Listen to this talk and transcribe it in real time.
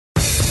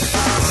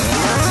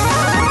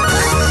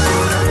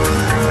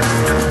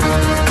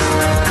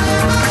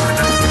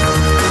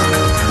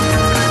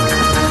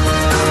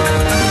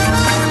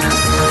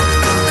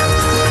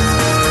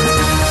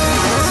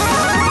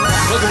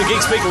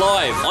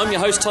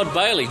host, Todd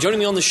Bailey. Joining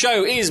me on the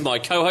show is my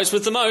co-host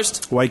with the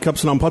most. Wake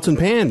ups and on pots and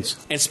pans.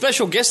 And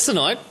special guest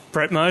tonight,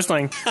 Brett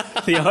Mosling,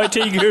 the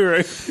IT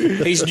guru.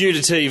 He's new to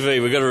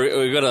TV. We've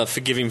got to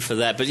forgive him for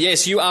that. But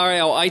yes, you are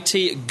our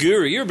IT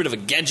guru. You're a bit of a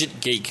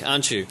gadget geek,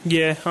 aren't you?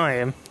 Yeah, I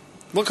am.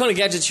 What kind of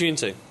gadgets are you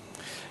into?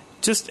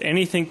 Just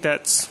anything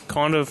that's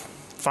kind of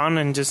fun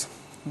and just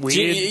weird.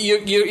 So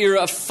you're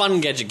a fun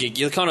gadget geek.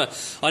 You're kind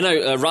of... I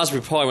know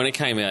Raspberry Pi, when it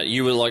came out,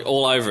 you were like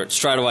all over it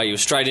straight away. You were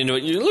straight into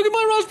it. Look at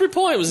my Raspberry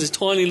Pi. It was this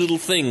tiny little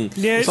thing.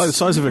 Yeah, It's like the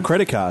size of a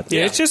credit card.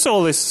 Yeah, it's just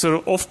all this sort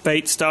of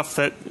offbeat stuff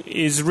that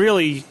is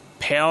really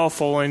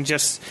powerful and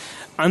just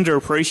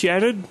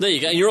underappreciated. There you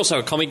go. You're also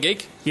a comic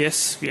geek.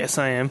 Yes,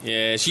 I am.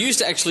 Yes, you used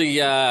to actually...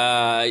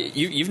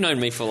 you've known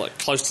me for like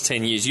close to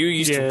 10 years. You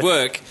used to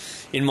work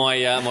in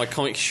my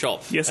comic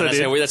shop. Yes, and I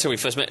did. That's how we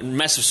first met.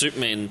 Massive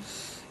Superman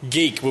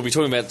geek. We'll be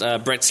talking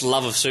about Brett's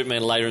love of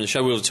Superman later in the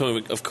show. We'll be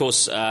talking, of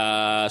course,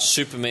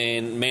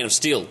 Superman, Man of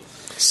Steel.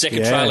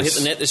 Second trailer hit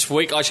the net this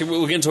week. Actually,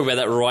 we're going to talk about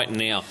that right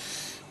now.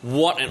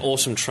 What an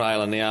awesome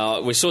trailer! Now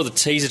we saw the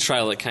teaser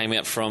trailer that came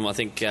out from I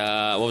think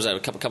what was that a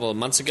couple of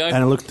months ago, And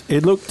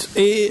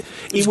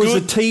it was a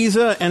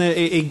teaser, and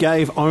it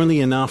gave only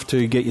enough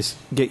to get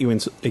you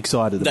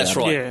excited. That's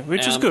about right, Yeah,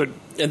 which is good.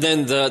 And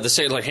then the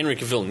second, like Henry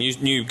Cavill,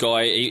 new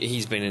guy,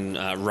 he's been in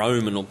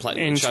Rome and all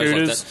In shows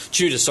Tudors. like that.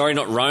 Tudors, sorry,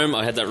 not Rome.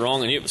 I had that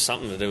wrong. I knew it was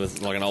something to do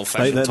with like an old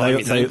fashioned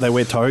timey thing. They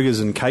wear togas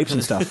and capes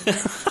and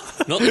stuff.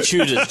 Not the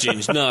Tudors,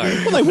 Ginge. No,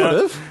 Well, they would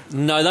have.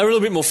 no, they were a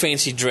little bit more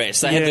fancy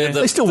dressed. They had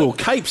They still wore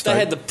capes. They though.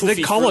 had the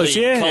puffy collars,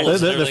 frilly yeah.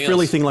 collars and the everything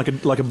frilly else. thing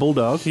like a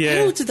bulldog.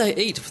 Yeah. How did they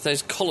eat with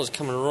those collars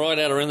coming right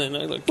out around their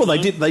nose? Like, Well, they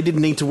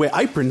didn't need to wear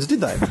aprons,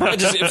 did they?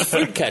 Just a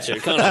food catcher,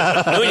 kind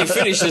of. And when you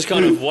finish, just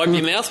kind of wipe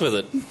your mouth with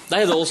it. They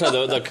had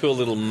also the cool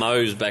little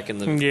mows back in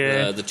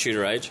the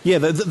Tudor age. Yeah,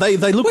 they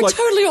look We're like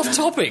totally off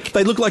topic.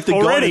 they look like the guy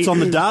Already? that's on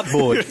the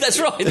dartboard. That's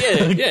right.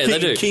 Yeah, they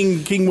do.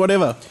 King,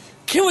 whatever.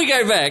 Can we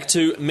go back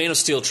to Man of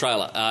Steel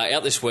trailer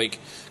out this week?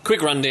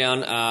 Quick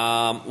rundown.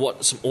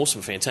 Some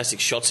awesome,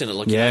 fantastic shots in it.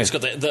 Like, you know, it's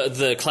got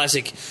the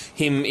classic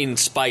him in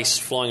space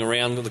flying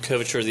around the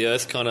curvature of the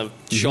Earth kind of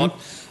shot.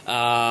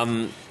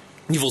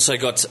 You've also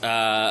got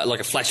like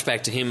a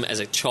flashback to him as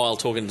a child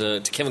talking to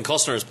Kevin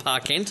Costner as Pa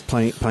Kent.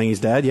 Playing his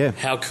dad, yeah.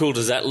 How cool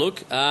does that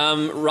look?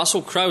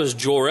 Russell Crowe as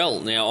Jor-El.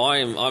 Now,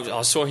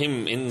 I saw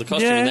him in the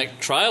costume in that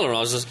trailer, and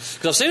I was just...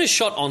 Because I've seen a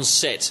shot on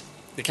set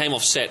that came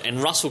off set,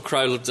 and Russell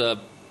Crowe looked a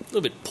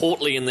little bit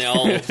portly in the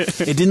old... It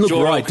didn't look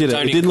Jor-El right, did it? It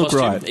Kryptonian didn't look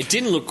costume. right. It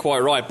didn't look quite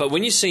right, but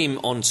when you see him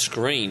on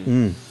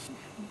screen,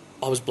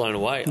 I was blown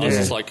away. I was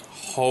just like,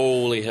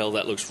 holy hell,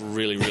 that looks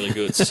really, really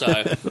good. So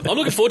I'm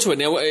looking forward to it.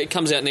 Now, it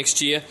comes out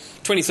next year,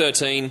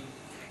 2013.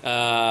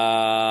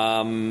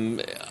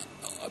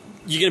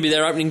 You're going to be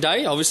there opening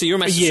day? Obviously, you're a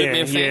massive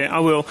Superman fan. Yeah, I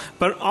will.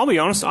 But I'll be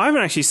honest, I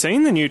haven't actually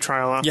seen the new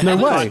trailer. No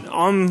way. But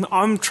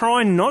I'm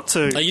trying not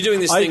to. Are you doing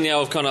this thing now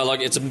of kind of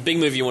like it's a big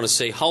movie you want to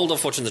see? Hold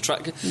off watching the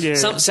trailer. Yeah.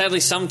 Sadly,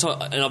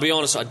 sometimes, and I'll be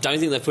honest, I don't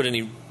think they've put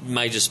any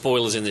major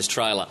spoilers in this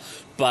trailer.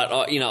 But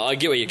I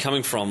get where you're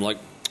coming from. Like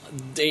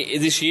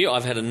this year,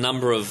 I've had a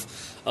number of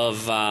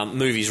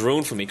movies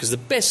ruined for me because the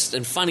best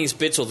and funniest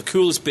bits or the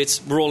coolest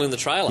bits were all in the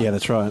trailer. Yeah,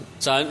 that's right.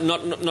 So I'm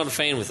not a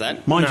fan with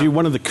that. Mind you,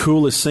 one of the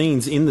coolest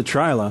scenes in the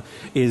trailer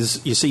is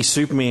you see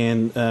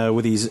Superman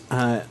with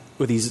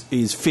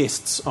his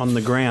fists on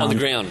the ground. On the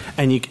ground.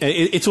 And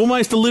it's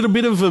almost a little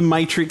bit of a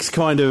Matrix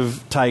kind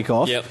of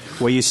takeoff, Yep.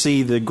 where you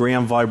see the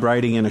ground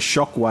vibrating in a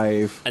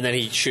shockwave. And then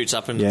he shoots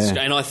up and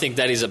I think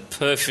that is a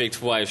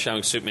perfect way of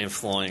showing Superman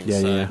flying. Yeah,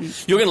 so yeah.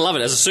 You're going to love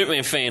it. As a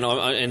Superman fan,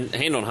 and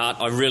hand on heart,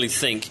 I really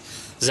think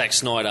Zack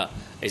Snyder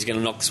is going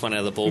to knock this one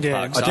out of the ballpark.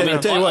 Yeah. So, I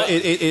tell you what,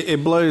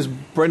 it blows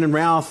Brendan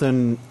Routh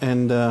and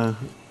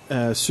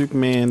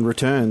Superman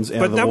Returns out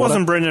of But the that water.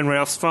 wasn't Brendan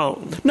Routh's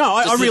fault. No,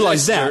 I Just the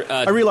realise that.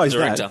 I realise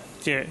director.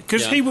 that. Yeah,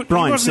 because Yeah. he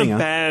Bryan wasn't Singer. a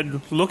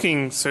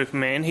bad-looking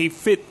Superman. He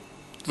fit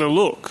the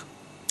look.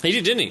 He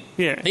did, didn't he?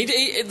 Yeah.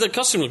 The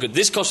costume looked good.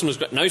 This costume was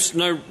great.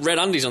 No red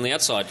undies on the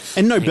outside.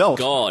 And no Thank belt.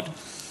 God.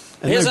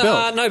 And Here's no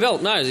belt. no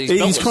belt. No, he's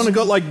He's kind of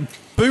got like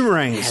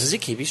boomerangs. How does he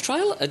keep his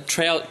trousers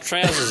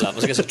up? I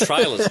was going to say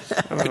trailers.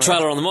 Good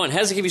trailer on the mind. How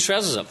does he keep his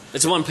trousers up?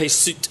 It's a one-piece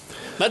suit.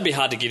 That'd be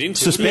hard to get into.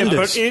 Suspended.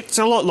 But it's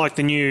a lot like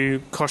the new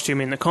costume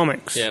in the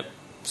comics. Yeah.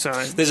 So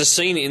There's a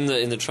scene in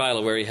the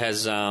trailer where he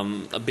has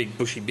a big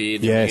bushy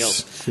beard and Yes, everything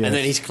else. yes. And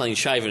then he's clean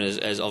shaven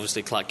as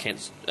obviously Clark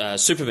Kent's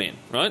Superman,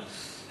 right?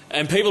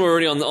 And people are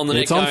already on the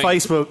net It's on going,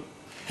 Facebook.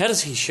 how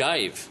does he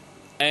shave?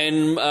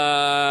 And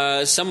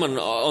someone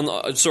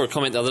I saw a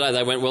comment the other day.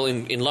 They went, well,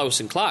 in Lois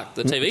and Clark,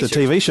 the TV The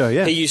series, TV show,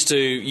 yeah. he used to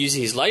use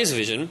his laser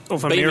vision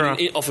Off a beam mirror.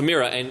 it off a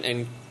mirror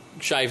and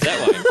shave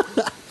that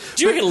way.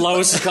 Do you reckon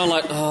Lois is kind of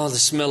like, oh, the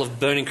smell of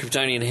burning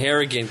Kryptonian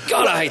hair again?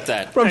 God, I hate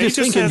that. But I'm He just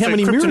just thinking, has how a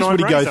many mirrors kryptonite would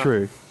he go razor.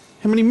 through?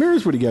 How many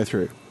mirrors would he go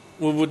through?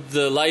 Well, would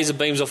the laser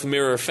beams off a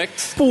mirror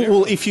affect?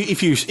 Well, if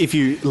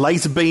you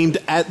laser beamed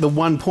at the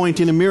one point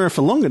in a mirror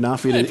for long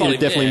enough, it'd probably-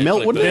 definitely yeah, melt,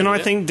 probably wouldn't it? then Yeah. I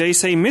think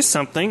DC missed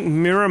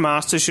something. Mirror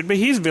Master should be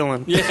his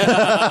villain. You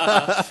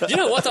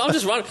know what? I'm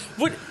just wondering.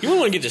 You wouldn't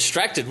want to get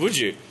distracted, would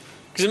you?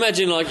 Because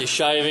imagine, like, you're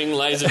shaving,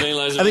 laser beam.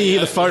 I think you hear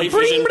the phone,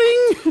 bring,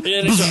 bring. Yeah,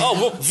 and it's like,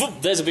 oh, whoop,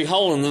 whoop, there's a big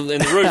hole in the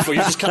roof, or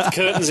you just cut the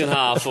curtains in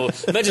half. Or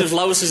imagine if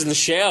Lois is in the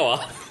shower,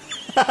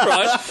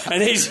 right?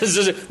 And he's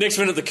just, next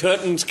minute the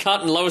curtain's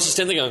cut and Lois is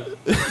standing there going,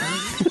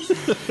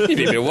 you'd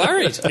be a bit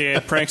worried. Yeah,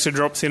 prankster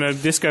drops in a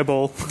disco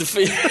ball.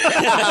 The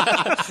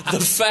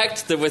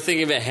fact that we're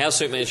thinking about how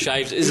Superman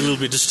shaves is a little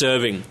bit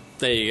disturbing.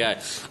 There you go.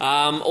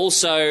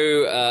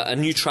 Also, a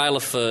new trailer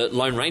for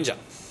Lone Ranger.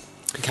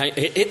 Okay,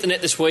 hit the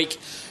net this week.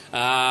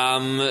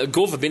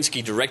 Gore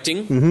Verbinski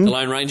directing the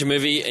Lone Ranger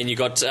movie, and you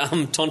got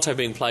Tonto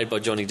being played by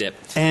Johnny Depp.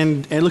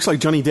 And it looks like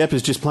Johnny Depp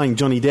is just playing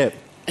Johnny Depp.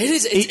 It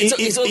is.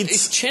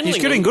 It's channeling.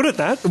 He's getting good at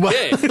that.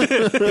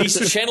 Yeah,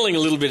 he's channeling a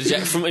little bit of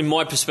Jack. In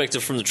my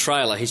perspective, from the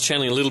trailer, he's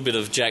channeling a little bit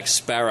of Jack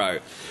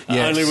Sparrow,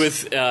 Yes. only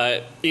with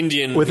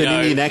Indian, with an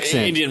Indian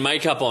accent, Indian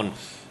makeup on.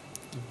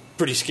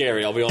 Pretty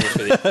scary, I'll be honest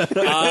with you.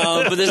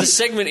 But there's a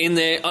segment in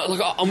there.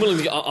 Look, I'm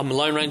a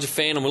Lone Ranger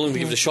fan. I'm willing to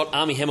give it a shot.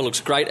 Armie Hammer looks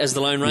great as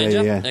the Lone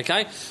Ranger. Yeah.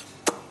 Okay.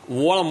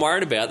 What I'm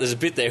worried about, there's a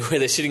bit there where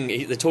they're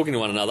talking to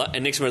one another,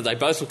 and next minute they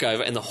both look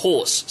over, and the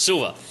horse,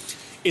 Silver,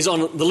 is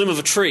on the limb of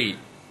a tree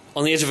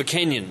on the edge of a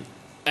canyon.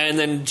 And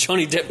then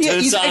Johnny Depp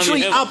turns he's to Armie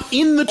actually Hammer up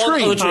in the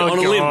tree. on a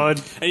God.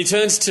 limb, and he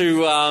turns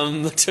to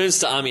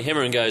Armie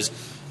Hammer and goes,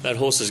 "That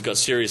horse has got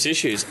serious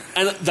issues,"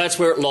 and that's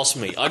where it lost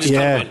me. I just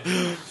kind of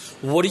went,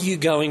 what are you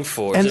going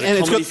for? Is it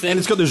a comedy thing? And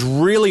it's got this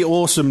really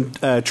awesome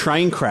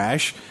train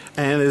crash,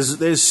 and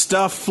there's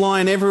stuff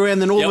flying everywhere, and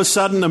then all of a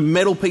sudden a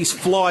metal piece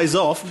flies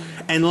off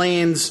and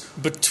lands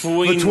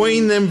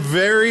between them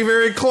very,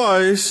 very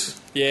close.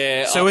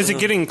 Yeah. So is it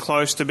getting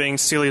close to being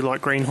silly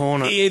like Green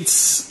Hornet? It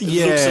looks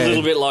a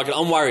little bit like it.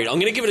 I'm worried. I'm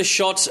going to give it a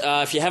shot.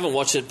 If you haven't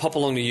watched it, pop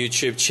along to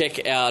YouTube.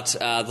 Check out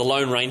the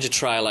Lone Ranger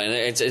trailer. And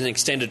it's an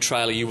extended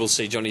trailer. You will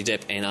see Johnny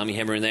Depp and Armie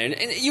Hammer in there.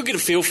 And you'll get a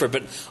feel for it.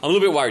 But I'm a little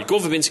bit worried. Gore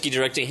Verbinski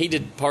directing. He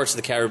did Pirates of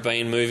the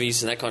Caribbean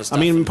movies and that kind of stuff.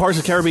 I mean, Pirates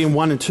of the Caribbean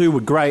 1 and 2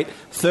 were great.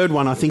 Third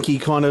one, I think he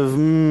kind of...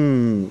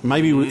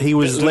 maybe he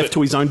was left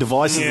to his own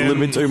devices a little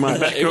bit too much.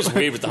 It was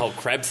weird with the whole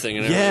crab thing.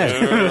 And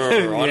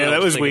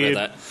that was weird.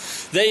 About that.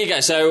 There you go.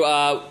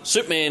 So,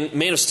 Superman,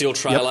 Man of Steel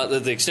trailer,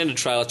 the extended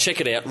trailer.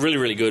 Check it out. Really,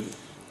 really good.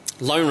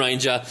 Lone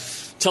Ranger.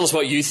 Tell us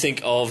what you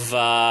think of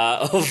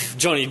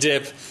Johnny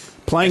Depp.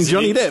 Playing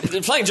Johnny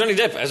Depp. Playing Johnny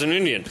Depp as an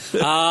Indian. Do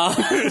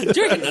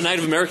you reckon the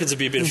Native Americans would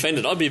be a bit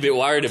offended? I'd be a bit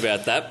worried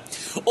about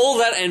that. All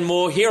that and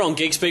more here on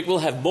Geek Speak. We'll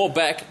have more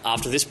back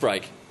after this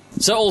break.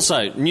 So,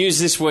 also, news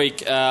this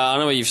week. I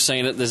know you've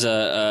seen it. There's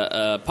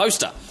a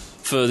poster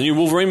for the new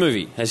Wolverine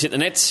movie. Has hit the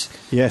nets.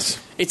 Yes.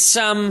 It's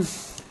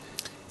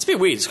a bit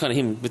weird. It's kind of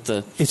him with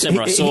the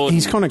samurai sword.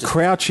 He's kind of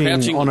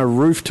crouching on a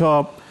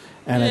rooftop,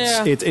 and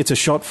it's a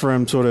shot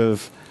from sort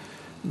of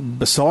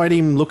beside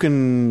him,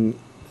 looking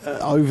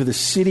over the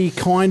city.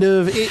 Kind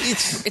of.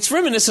 It's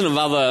reminiscent of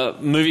other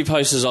movie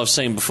posters I've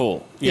seen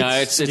before.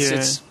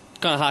 It's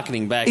kind of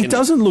harkening back. It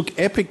doesn't look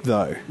epic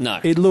though.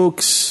 No, it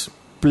looks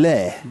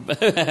bleh.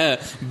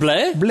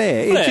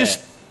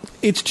 Bleh.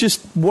 It's just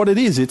what it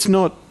is. It's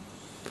not.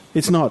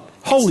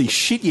 Holy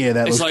shit! Yeah,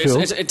 that looks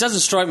cool. It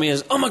doesn't strike me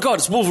as, oh my god,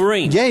 it's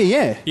Wolverine.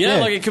 Yeah. You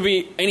know, like it could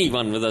be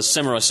anyone with a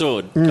samurai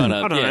sword. Kind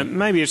of. I don't know.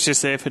 Maybe it's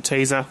just there for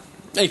teaser.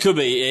 It could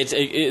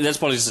be. That's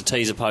probably just a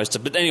teaser poster.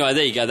 But anyway,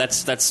 there you go.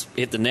 That's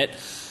hit the net.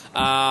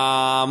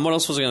 What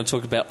else was I going to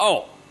talk about?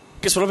 Oh,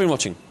 guess what I've been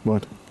watching?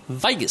 What?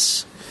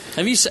 Vegas.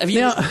 Have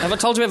I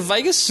told you about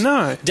Vegas?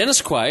 No. Dennis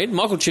Quaid,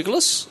 Michael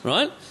Chiklis,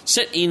 right?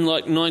 Set in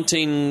like late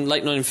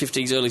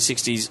 1950s, early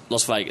 60s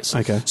Las Vegas.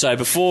 Okay. So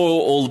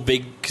before all the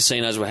big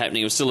casinos were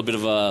happening, it was still a bit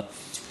of a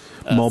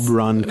mob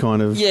run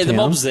kind of. Yeah, town. the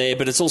mob's there,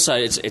 but it's also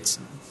it's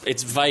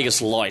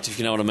Vegas light, if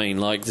you know what I mean.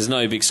 Like there's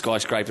no big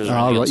skyscrapers or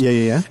anything else.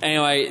 Yeah.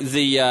 Anyway,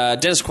 the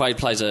Dennis Quaid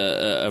plays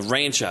a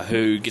rancher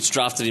who gets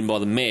drafted in by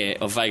the mayor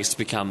of Vegas to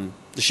become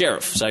the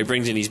sheriff. So he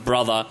brings in his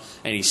brother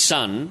and his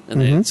son, and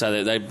then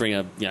so they bring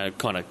a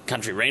kind of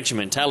country rancher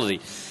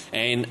mentality.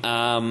 And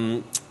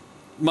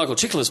Michael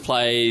Chiklis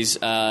plays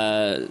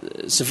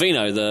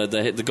Savino,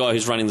 the guy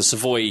who's running the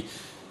Savoy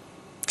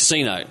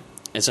Casino.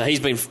 And so he's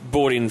been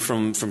brought in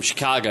from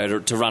Chicago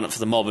to run it for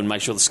the mob and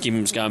make sure the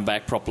skim's going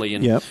back properly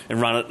and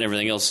run it and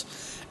everything else.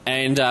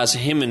 And so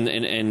him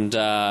and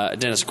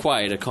Dennis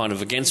Quaid are kind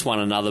of against one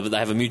another, but they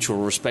have a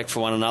mutual respect for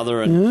one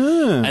another.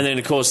 And then,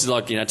 of course,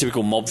 like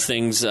typical mob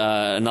things,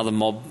 another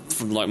mob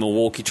from like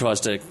Milwaukee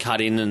tries to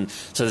cut in, and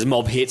so there's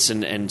mob hits,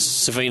 and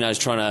Savino's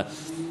trying to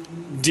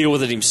deal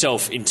with it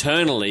himself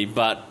internally,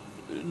 but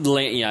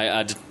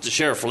the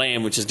Sheriff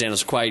Lamb, which is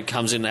Dennis Quaid,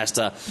 comes in and has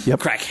to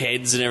crack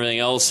heads and everything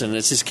else, and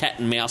it's this cat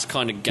and mouse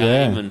kind of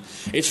game, and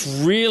it's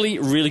really,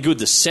 really good.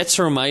 The sets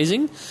are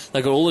amazing.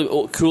 They've got all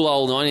the cool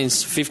old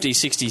 1950s,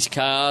 60s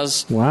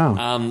cars.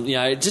 Wow.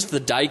 Just the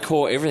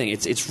decor, everything.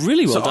 It's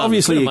really well so done.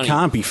 Obviously, it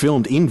can't be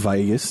filmed in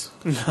Vegas.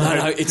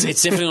 No, it's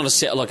definitely on a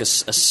set, like a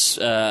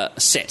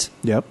set.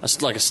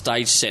 Yep. Like a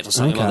stage set or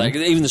something like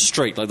that. Even the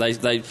street, like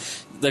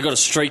they've got a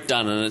street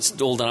done, and it's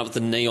all done up with the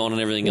neon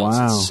and everything else.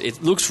 Wow.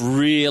 It looks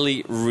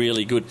really,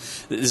 really good.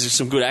 There's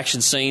some good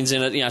action scenes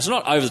in it. It's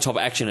not over the top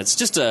action. It's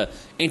just a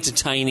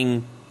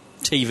entertaining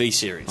TV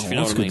series. If you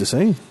know that's what I mean. good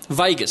to see.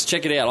 Vegas,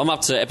 check it out. I'm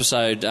up to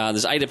episode.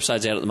 There's 8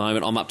 episodes out at the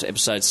moment. I'm up to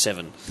episode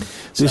 7,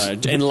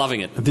 and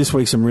loving it. This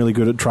week, some really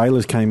good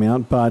trailers came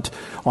out, but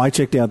I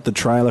checked out the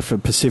trailer for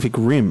Pacific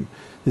Rim.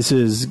 This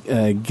is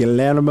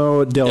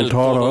Guillermo del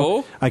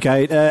Toro.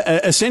 Okay,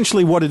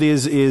 essentially what it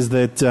is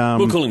that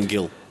we'll call him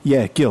Gil.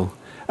 Yeah, Gil.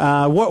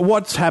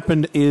 What's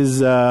happened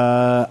is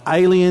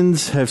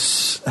aliens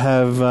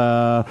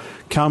have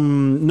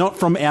come not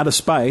from outer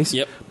space,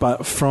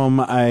 but from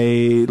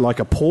a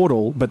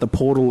portal, but the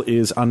portal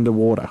is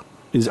underwater.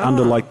 Is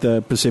under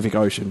the Pacific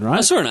Ocean, right?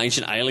 I saw an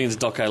Ancient Aliens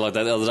doco like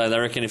that the other day. They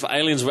reckon if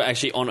aliens were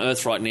actually on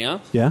Earth right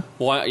now,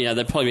 why?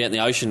 They'd probably be out in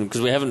the ocean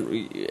because we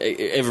haven't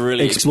ever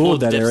really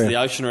explored the depths of the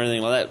ocean or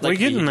anything like that. We're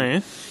getting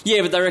there.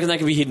 Yeah, but they reckon they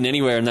could be hidden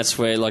anywhere, and that's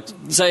where,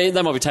 say,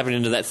 they might be tapping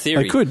into that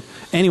theory. They could.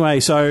 Anyway,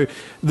 so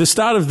the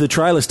start of the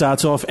trailer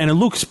starts off, and it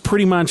looks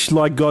pretty much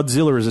like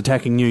Godzilla is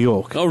attacking New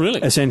York. Oh,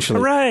 really? Essentially.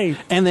 Hooray!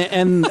 And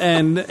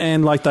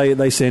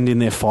they send in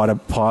their fighter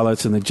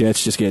pilots, and the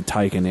jets just get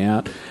taken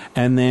out.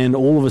 And then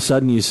all of a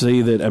sudden you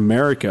see that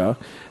America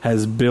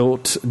has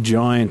built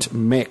giant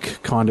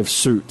mech kind of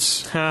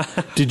suits.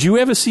 Did you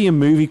ever see a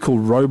movie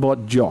called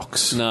Robot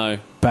Jocks? No.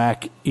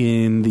 Back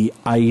in the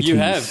 80s. You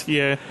have?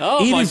 Yeah.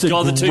 Oh, my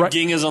God, the two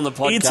gingers on the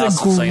podcast.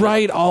 It's a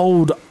great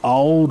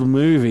old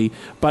movie,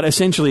 but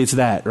essentially it's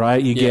that, right?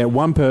 You get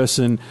one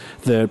person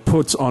that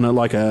puts on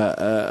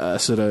a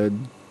sort of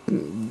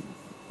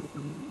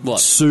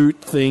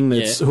suit thing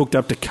that's hooked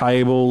up to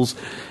cables,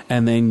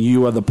 and then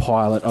you are the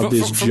pilot of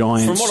this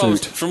giant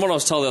suit. From what I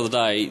was told the other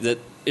day, that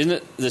isn't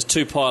it? There's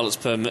 2 pilots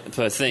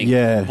per thing.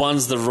 Yeah.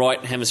 One's the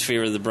right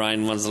hemisphere of the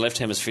brain, one's the left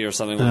hemisphere, or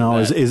something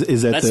like that.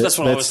 Is that that's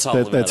what I was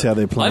told. That's how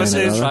they're playing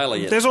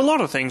it. There's a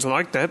lot of things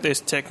like that.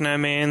 There's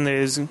Technoman.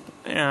 There's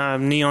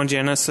Neon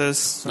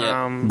Genesis.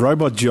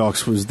 Robot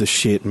Jocks was the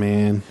shit,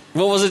 man.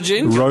 What was it,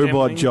 Gin?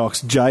 Robot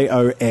Jocks,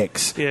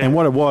 JOX. Yeah. And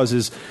what it was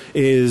is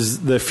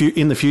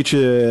in the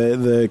future,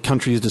 the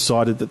countries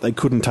decided that they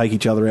couldn't take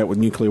each other out with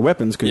nuclear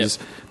weapons because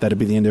that'd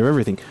be the end of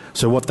everything.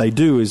 So what they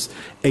do is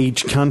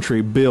each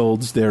country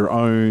builds their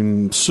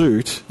own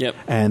suit,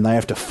 and they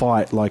have to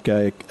fight like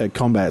a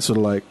combat, sort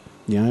of like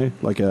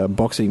a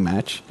boxing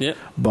match,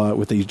 but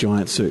with these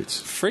giant suits.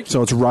 Freaky.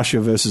 So it's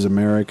Russia versus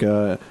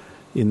America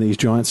in these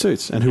giant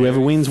suits, and whoever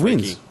wins.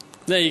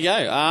 There you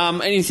go.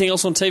 Anything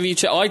else on TV?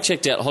 I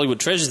checked out Hollywood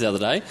Treasures the other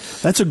day.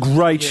 That's a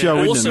great show,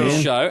 isn't it, man?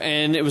 Awesome show,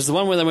 and it was the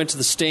one where they went to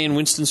the Stan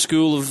Winston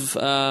School of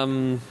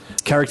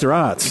Character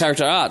Arts.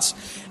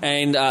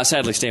 And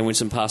sadly, Stan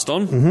Winston passed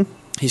on. Mm-hmm.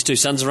 His 2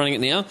 sons are running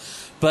it now.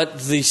 But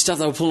the stuff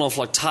they were pulling off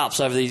like tarps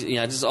over these,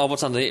 just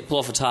what's under there, pull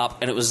off a tarp,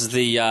 and it was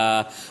the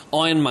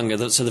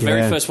Ironmonger. So the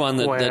very first one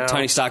that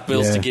Tony Stark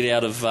builds to get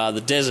out of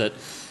the desert.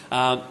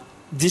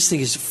 This thing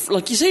is,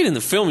 you see it in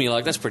the film, you're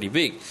like, that's pretty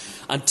big.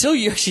 Until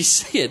you actually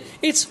see it,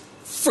 it's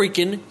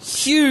freaking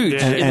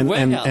huge in the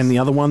warehouse. And the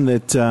other one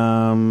that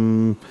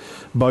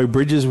Beau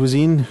Bridges was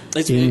in.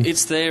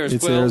 It's there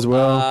as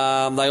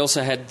well. They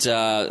also had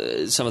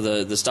some of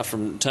the stuff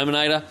from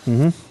Terminator.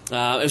 Mm-hmm.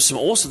 It was some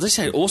awesome. They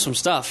had awesome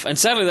stuff, and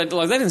sadly, they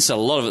didn't sell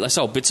a lot of it. They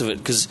sold bits of it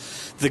because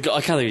I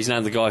can't think of his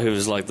name. The guy who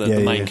was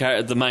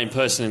the main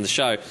person in the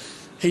show.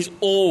 He's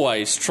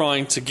always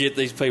trying to get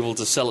these people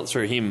to sell it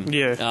through him.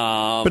 Yeah.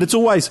 But it's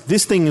always,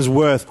 this thing is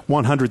worth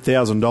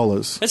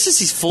 $100,000. That's just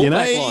his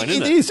fallback line,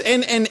 isn't it? It is.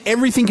 And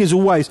everything is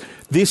always,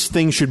 this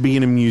thing should be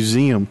in a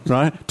museum,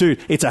 right? Dude,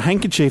 it's a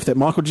handkerchief that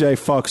Michael J.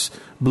 Fox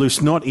blew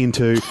snot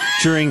into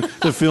during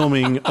the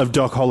filming of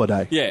Doc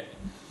Holliday. Yeah.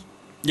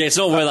 Yeah, it's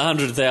not worth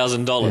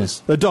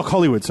 $100,000. Yeah. Doc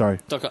Hollywood, sorry.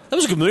 That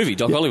was a good movie,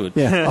 Doc Hollywood.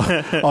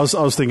 Yeah. I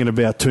was thinking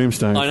about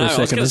Tombstone for a second.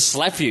 I was going to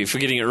slap you for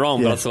getting it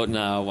wrong, but I thought,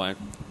 no, I won't.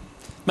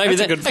 Maybe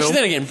That's a good film.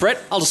 Then again,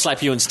 Brett, I'll just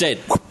slap you instead.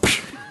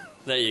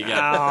 There you go.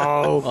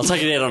 Oh. I'll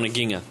take it out on a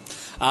ginger.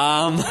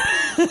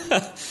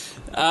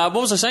 What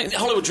was I saying?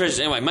 Hollywood Treasures.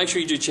 Anyway, make sure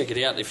you do check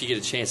it out if you get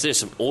a chance. There's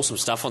some awesome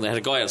stuff on there. They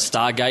had a guy out of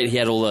Stargate. He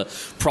had all the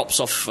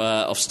props off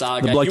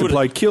Stargate. The bloke that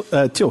played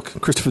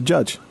Tilk, Christopher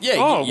Judge. Yeah.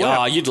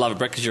 Wow. You'd love it,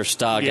 Brett, because you're a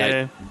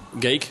Stargate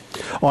geek.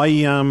 I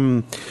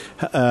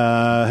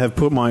have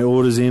put my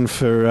orders in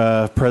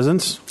for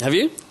presents. Have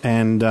you?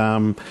 And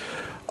I've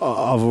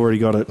already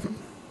got it.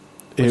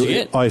 What'd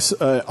you get?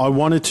 I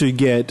wanted to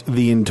get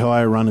the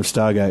entire run of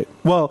Stargate.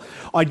 Well,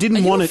 I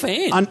didn't want it.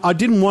 I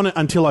didn't want it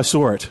until I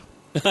saw it.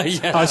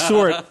 I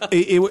saw it.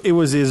 It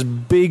was this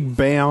big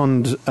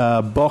bound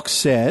box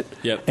set.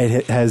 Yep.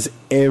 It has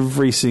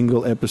every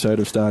single episode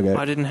of Stargate.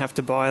 I didn't have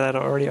to buy that. I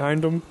already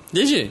owned them.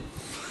 Did you?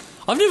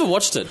 I've never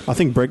watched it. I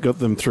think Brett got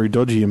them through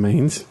dodgier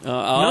means. No.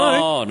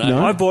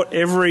 I bought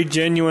every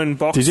genuine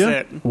box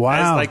set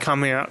as they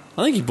come out.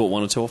 I think you bought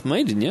 1 or 2 off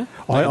me, didn't you?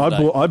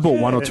 I bought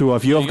 1 or 2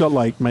 off you. I've got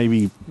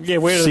maybe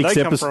where did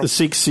they come from?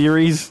 6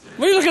 series.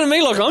 What are you looking at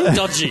me like I'm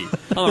dodgy?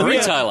 I'm a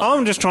retailer.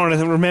 I'm just trying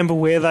to remember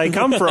where they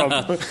come from.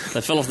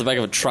 They fell off the back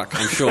of a truck,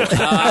 I'm sure.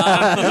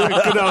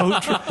 Good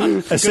old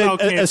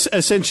Kent.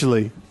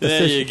 Essentially.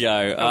 There you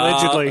go.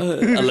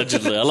 Allegedly.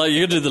 Allegedly. I like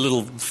you can do the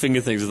little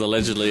finger things with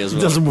allegedly as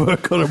well. Doesn't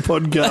work on a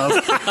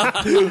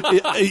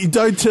podcast. You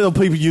don't tell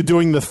people you're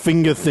doing the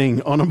finger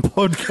thing on a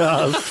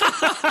podcast.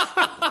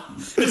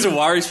 It's a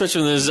worry,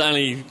 especially when there's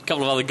only a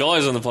couple of other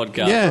guys on the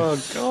podcast. Yeah.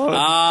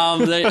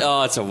 Oh,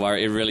 God. It's a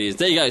worry. It really is.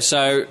 There you go.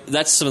 So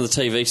that's some of the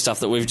TV stuff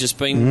that we've just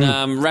been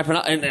wrapping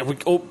up. And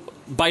we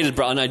bated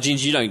breath. I know,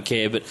 Ginge, you don't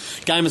care, but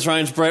Game of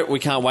Thrones, Brett, we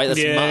can't wait.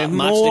 That's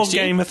March more next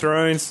year. Game of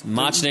Thrones.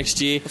 March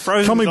next year.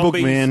 Frozen Comic book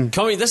zombies. man.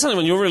 That's something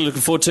one you're really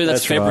looking forward to.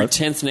 That's February right.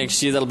 10th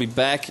next year. That'll be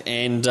back.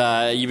 And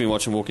you've been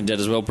watching Walking Dead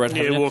as well, Brett,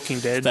 haven't Yeah, you? Walking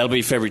Dead. That'll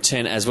be February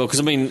 10 as well. Because,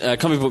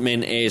 Comic Book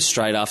Man airs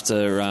straight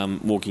after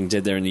Walking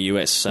Dead there in the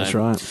US. So That's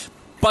right.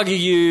 bugger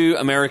you,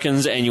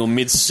 Americans, and your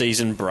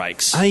mid-season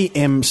breaks.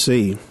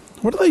 AMC.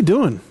 What are they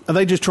doing? Are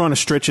they just trying to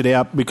stretch it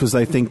out because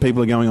they think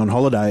people are going on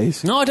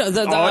holidays? No, I don't.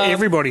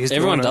 Everybody is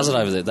Everyone doing does it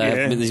over there. They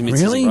have these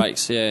mid-season Really?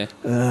 breaks, yeah.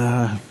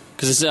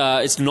 Because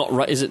it's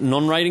not. Is it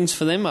non-ratings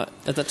for them at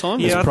that time?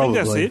 Yeah, I think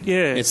that's Probably. it,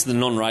 yeah. It's the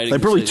non-rating. They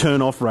probably season.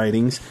 turn off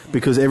ratings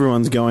because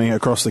everyone's going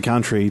across the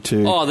country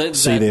to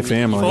see their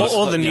families.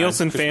 All the Yeah.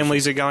 Nielsen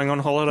families are going on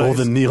holidays. All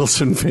the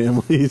Nielsen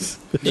families.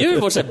 Do you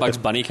ever watch that Bugs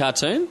Bunny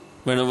cartoon?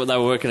 When they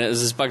were working at there's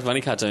this Bugs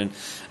Bunny cartoon,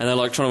 and they're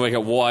like trying to work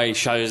out why these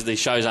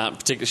shows aren't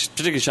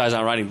particular shows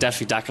aren't rating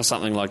Daffy Duck or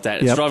something like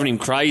that. It's Yep. driving him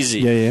crazy.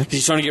 Yeah, yeah.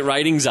 He's trying to get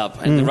ratings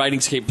up, and the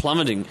ratings keep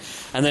plummeting.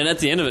 And then at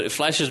the end of it, it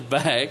flashes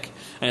back,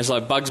 and it's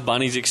like Bugs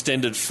Bunny's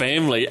extended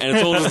family, and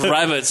it's all just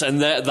rabbits, and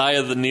they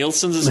are the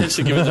Nielsens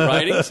essentially giving the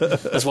ratings.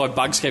 That's why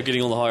Bugs kept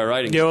getting all the higher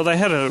ratings. Yeah, well, they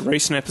had a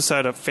recent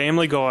episode of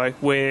Family Guy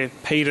where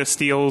Peter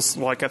steals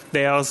like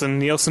 1,000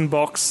 Nielsen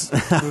box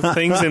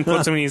things and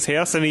puts them in his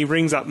house, and he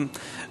rings up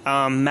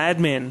Mad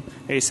Men.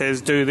 He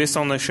says, "Do this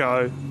on the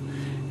show,"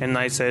 and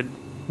they said,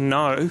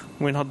 "No,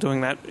 we're not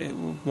doing that.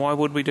 Why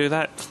would we do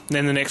that?" And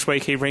then the next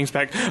week he rings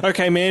back,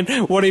 "Okay, man,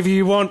 whatever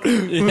you want."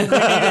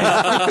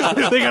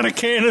 They're going to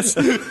can us.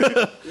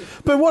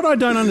 But what I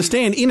don't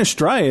understand, in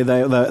Australia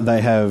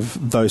they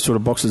have those sort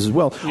of boxes as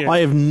well. Yeah. I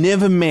have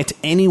never met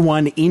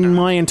anyone in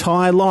my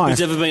entire life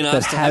Who's ever been that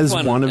asked to have has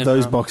one, of and,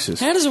 those boxes.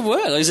 How does it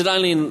work? Is it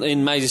only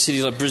in major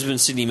cities like Brisbane,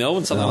 Sydney,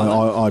 Melbourne, something like that?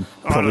 I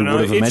I probably don't know.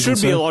 would have It imagined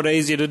should be a so. lot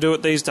easier to do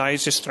it these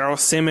days. Just throw a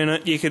SIM in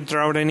it. You could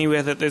throw it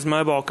anywhere that there's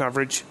mobile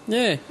coverage.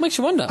 Yeah, makes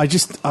you wonder.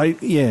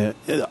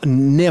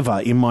 Never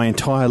in my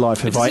entire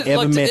life have I Because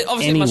ever met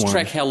obviously anyone. it must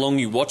track how long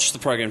you watch the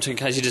program too, in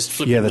case you just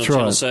flip Yeah, on that's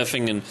channel right.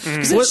 surfing. And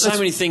because Well, there's so that's-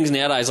 many things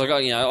nowadays. Like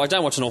I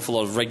don't watch an awful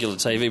lot of regular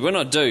TV. But when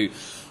I do,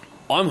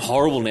 I'm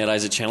horrible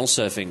nowadays at channel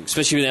surfing,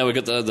 especially now we've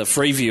got the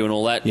Freeview and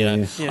all that. You know,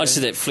 Yeah. I just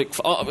see that flick.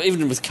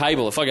 Even with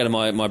cable, if I go to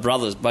my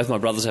brothers, both my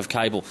brothers have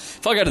cable.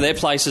 If I go to their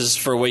places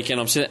for a weekend,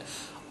 I'm sitting.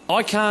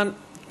 I can't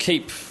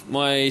keep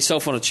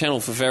myself on a channel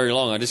for very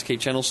long. I just keep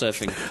channel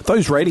surfing.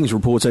 Those ratings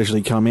reports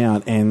actually come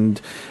out, and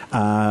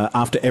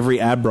after every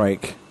ad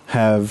break,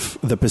 have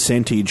the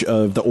percentage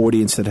of the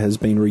audience that has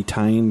been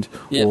retained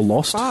Yeah. or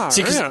lost.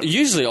 See, because yeah.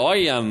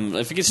 usually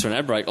if it gets to an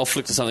ad break, I'll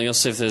flick to something else,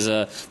 see if there's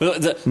a...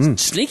 But the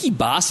sneaky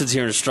bastards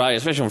here in Australia,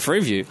 especially on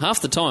Freeview,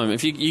 half the time,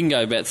 if you can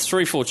go about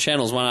 3-4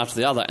 channels, one after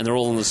the other, and they're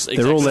all on the exact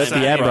They're all at same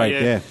the ad ad break,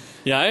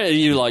 yeah. yeah.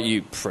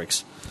 you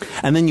pricks.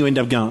 And then you end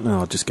up going,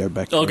 I'll just go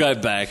back. I'll go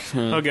back.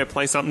 I'll go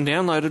play something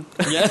downloaded.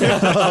 Yeah.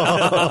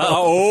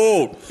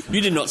 Oh,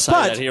 you did not say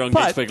that here on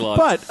Geek Speak Live.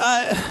 But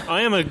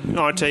I am a IT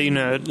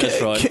nerd.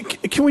 That's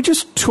right. can we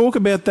just talk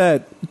about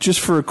that just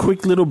for a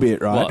quick little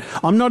bit, right? What?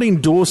 I'm not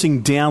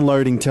endorsing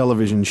downloading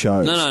television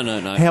shows.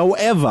 No.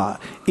 However,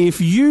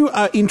 if you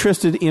are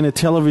interested in a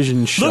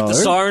television show... Look, the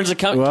sirens are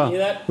coming. Well, Can you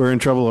hear that? we're in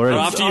trouble already.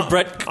 After you,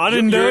 Brett, I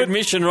didn't your do it.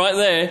 admission right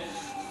there.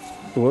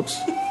 Whoops.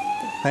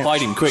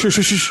 Hide him, quick.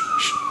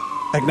 Shh.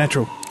 Act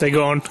natural. They're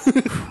gone.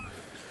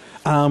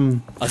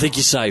 I think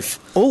you're safe.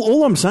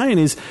 All I'm saying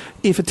is,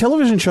 if a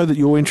television show that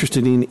you're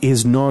interested in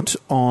is not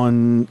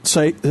on,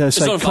 say, not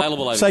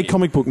available over say here.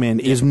 Comic Book Man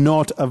is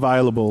not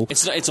available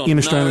It's on in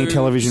Australian no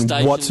television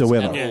stations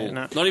whatsoever. at all. Yeah,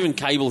 no. Not even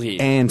cable here.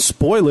 And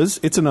spoilers,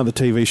 it's another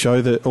TV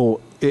show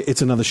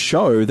it's another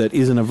show that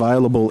isn't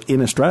available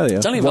in Australia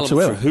It's only available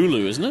whatsoever. for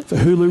Hulu, isn't it? For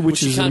Hulu, Which you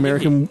which is can't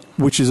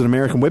get an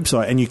American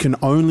website, and you can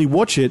only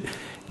watch it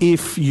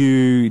if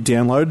you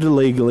download it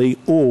illegally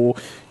or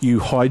you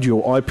hide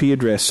your IP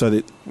address so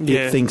that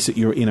Yeah. it thinks that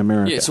you're in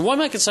America. Yeah, so why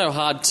make it so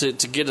hard to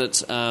get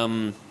it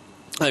over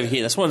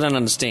here? That's what I don't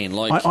understand.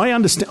 Like, I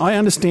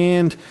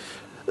understand.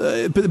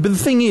 But the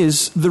thing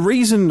is, the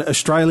reason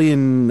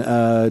Australian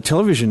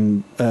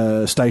television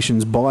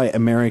stations buy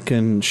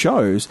American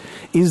shows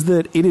is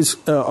that it is.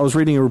 I was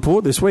reading a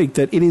report this week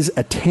that it is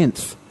a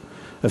tenth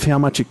of how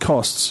much it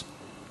costs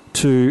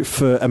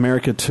for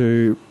America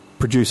to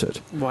produce it.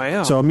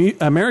 Wow. So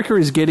America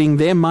is getting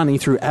their money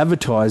through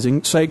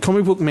advertising. Say,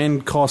 Comic Book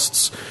Man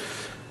costs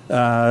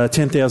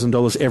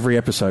 $10,000 every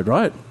episode,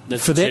 right?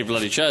 that's for a that, cheap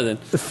bloody show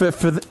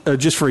then.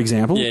 just for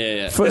example.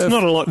 Yeah. For- There's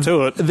not a lot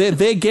to it.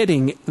 they're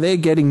getting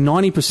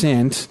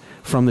 90%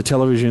 from the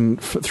television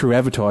through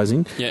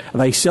advertising. Yeah.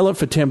 They sell it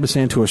for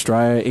 10% to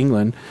Australia,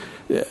 England.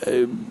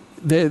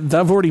 They've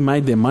already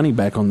made their money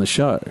back on the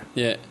show.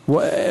 Yeah.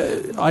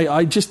 Well,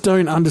 I just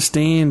don't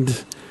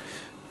understand.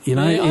 You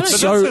know, Yeah, it's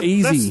so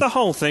easy. That's the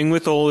whole thing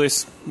with all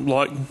this,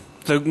 like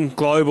the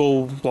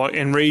global, like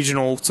and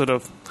regional sort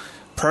of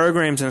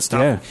programs and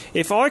stuff. Yeah.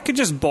 If I could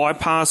just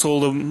bypass all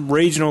the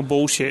regional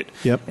bullshit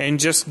Yep. and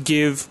just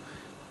give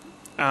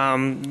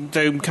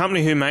the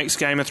company who makes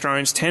Game of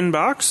Thrones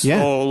 $10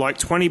 Yeah. or like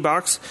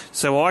 $20,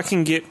 so I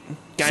can get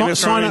Game of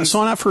Thrones.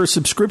 Sign up for a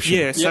subscription.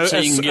 Yeah, Yep, so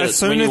you can get as it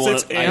soon when you as want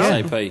it's it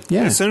out, ASAP.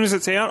 Yeah. as soon as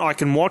it's out, I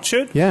can watch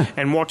it. Yeah.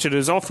 And watch it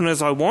as often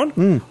as I want.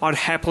 I'd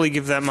happily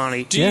give that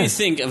money. Do Yeah. you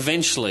think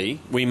eventually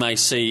we may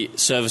see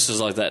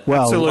services like that?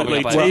 Well,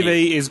 Absolutely, popping up over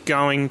TV is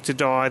going to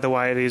die the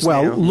way it is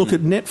Well, now. look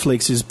at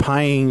Netflix is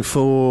paying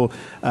for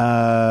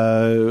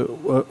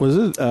what was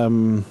it?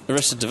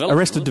 Arrested Development.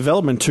 Arrested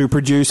Development to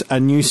produce a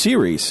new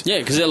series. Yeah,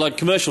 because like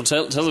commercial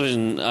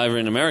television over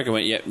in America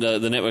went,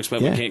 the networks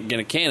went, Yeah. we're going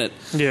to can it.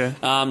 Yeah.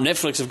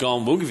 Netflix have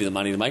gone, we'll give you the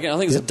money to make it. I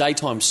think it's a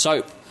daytime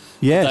soap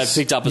Yes,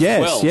 they've picked up as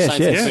yes, well. Yes,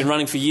 Same yes. thing. It's been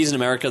running for years in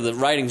America. The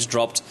ratings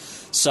dropped,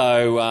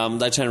 so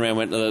they turned around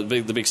and went,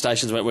 the big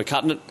stations went, we're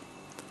cutting it.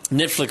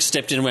 Netflix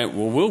stepped in and went,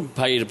 well, we'll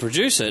pay you to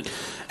produce it.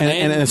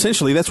 And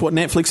essentially, that's what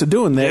Netflix are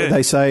doing.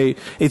 They say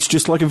it's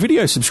just like a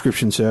video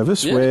subscription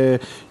service where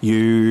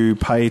you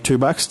pay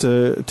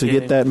 $2 to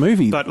get that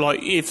movie. But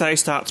like, if they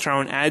start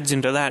throwing ads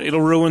into that,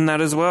 it'll ruin that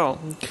as well.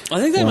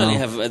 I think they Wow. only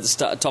have at the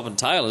start, top and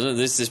tail, isn't it?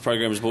 This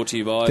program is brought to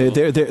you by...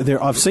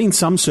 I've seen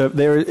some.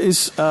 There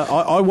is.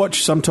 I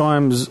watch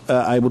sometimes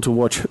able to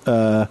watch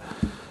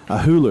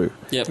Hulu.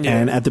 Yep.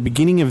 And at the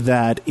beginning of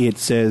that, it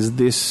says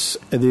this.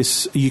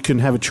 You can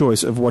have a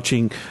choice of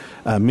watching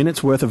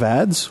minutes worth of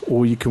ads,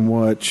 or you can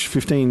watch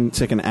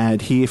 15-second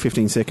ad here,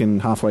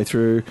 15-second halfway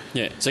through.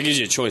 Yeah, so it gives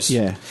you a choice.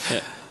 Yeah.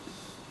 But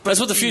that's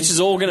what the future's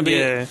all going to be.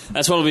 Yeah.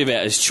 That's what it'll be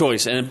about, is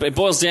choice. And it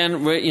boils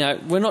down,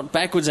 we're not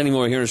backwards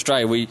anymore here in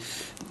Australia.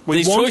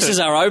 These want choices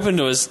it. are open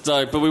to us,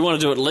 though, but we want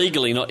to do it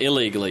legally, not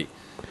illegally.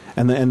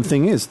 And the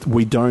thing is,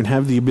 we don't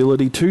have the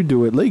ability to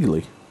do it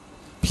legally.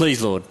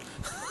 Please, Lord.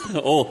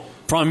 Or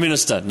Prime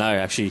Minister. No,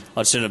 actually,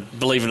 I'd sooner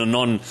believe in a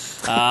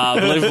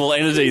non-believable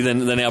entity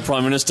than our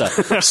Prime Minister.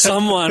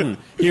 Someone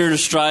here in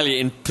Australia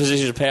in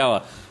position of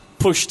power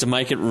push to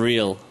make it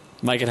real,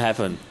 make it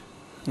happen.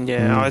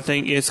 Yeah, I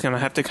think it's going to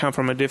have to come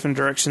from a different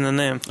direction than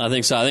them. I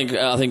think so. I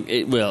think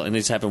it will. It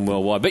needs to happen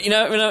worldwide. But you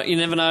never know.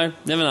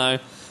 Never know.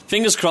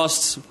 Fingers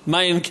crossed.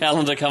 Mayan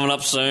calendar coming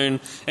up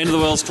soon. End of the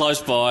world's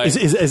close by.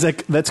 Is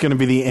that's going to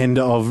be the end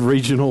of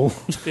regional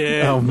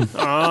Yeah. And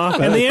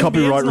the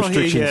copyright NBN's not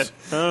here restrictions?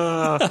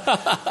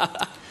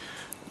 yet.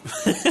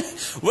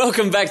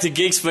 Welcome back to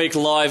Geek Speak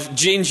Live.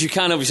 Ginge, you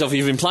can't help yourself.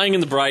 You've been playing in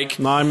the break.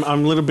 No, I'm a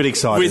little bit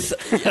excited.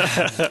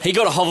 He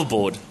got a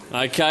hoverboard.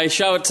 Okay,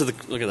 show it to the...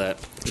 Look at that.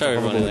 Show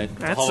everyone in there.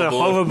 That's a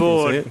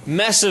hoverboard. That's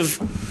Massive...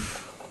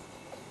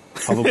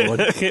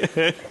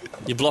 Hoverboard.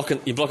 You're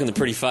blocking the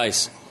pretty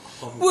face.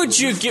 Would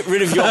you get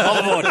rid of your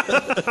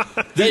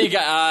hoverboard? There you go.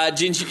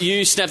 Ginge,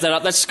 you snap that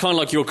up. That's kind of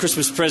like your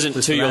Christmas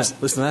present to your... Listen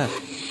to that.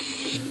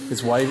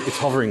 It's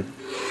hovering.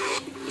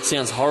 It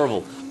sounds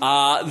horrible.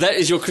 That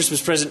is your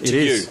Christmas present to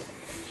It you. is.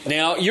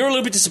 Now, you're a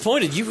little bit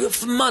disappointed.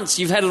 For months,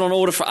 you've had it on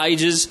order for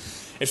ages.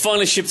 It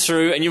finally shipped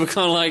through, and you were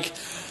kind of like...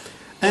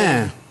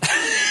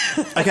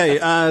 Okay,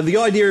 the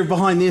idea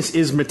behind this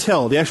is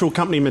Mattel, the actual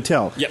company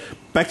Mattel. Yep.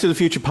 Back to the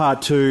Future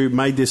Part 2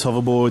 made this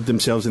hoverboard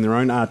themselves in their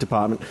own art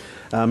department.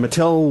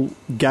 Mattel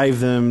gave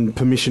them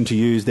permission to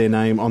use their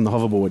name on the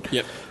hoverboard.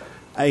 Yep.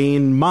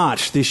 In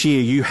March this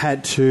year, you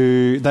had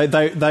to...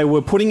 They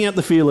were putting out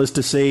the feelers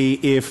to see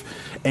if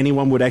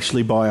anyone would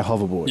actually buy a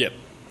hoverboard. Yep.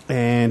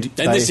 And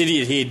this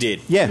idiot here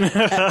did. Yeah.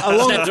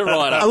 Snapped it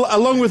right up.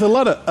 Along with a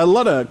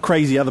lot of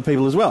crazy other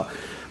people as well.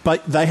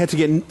 But they had to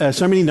get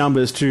so many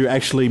numbers to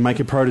actually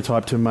make a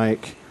prototype to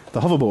make the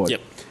hoverboard.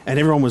 Yep. And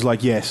everyone was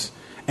like, yes.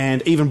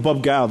 And even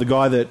Bob Gale, the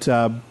guy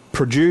that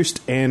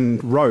produced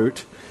and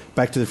wrote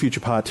Back to the Future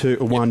Part 2,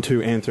 or 1,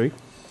 2, and 3,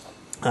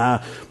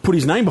 put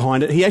his name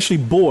behind it. He actually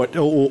bought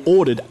or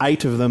ordered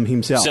 8 of them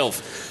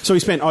himself. So he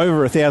spent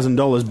over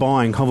 $1,000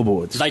 buying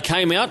hoverboards. They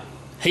came out.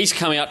 He's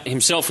come out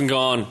himself and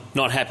gone,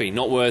 not happy,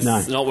 not worth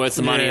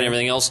the money and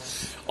everything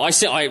else.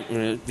 Because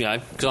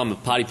I'm a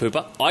party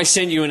pooper, I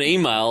sent you an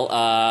email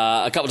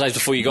a couple of days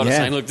before you got it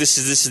saying, look, this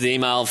is the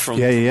email from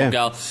Bob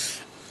Gale.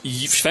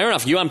 Fair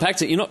enough, you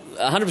unpacked it. You're not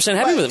 100%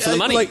 happy with it for the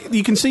money. Like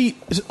you can see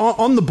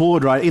on the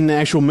board, right, in the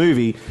actual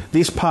movie,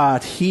 this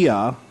part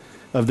here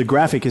of the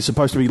graphic is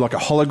supposed to be like a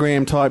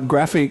hologram type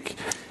graphic.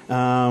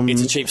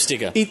 It's a cheap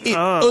sticker.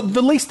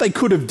 The least they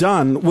could have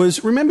done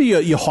was, remember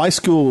your high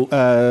school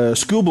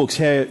school books,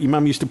 how your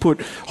mum used to put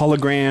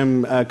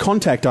hologram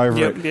contact over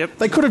it? Yep.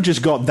 They could have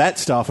just got that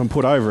stuff and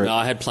put over it. No,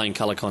 I had plain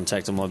colour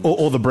contact on my...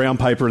 Or the brown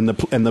paper and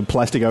the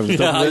plastic over the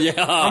top of it.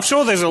 Yeah. I'm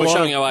sure there's a We're lot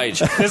showing of, our age.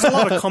 There's a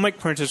lot of comic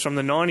printers from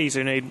the 90s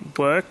who need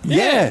work.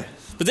 Yeah.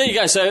 But there you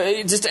go.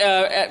 So just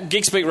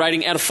Geek Speak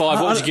rating out of 5,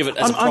 what would you give it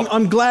as a prop?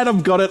 I'm glad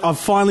I've got it. I've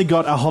finally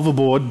got a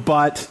hoverboard,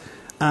 but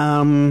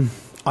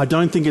I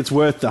don't think it's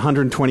worth the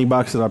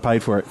 $120 that I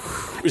paid for it.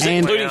 Is that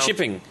including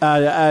shipping?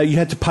 You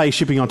had to pay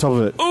shipping on top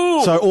of it.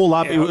 Ooh. So all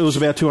up, it was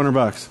about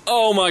 $200.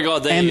 Oh my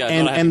god! There you go.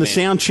 And the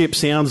sound chip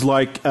sounds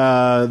like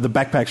the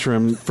backpacks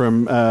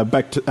from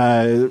back to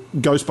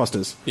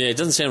Ghostbusters. Yeah, it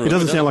doesn't sound. It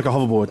doesn't sound like a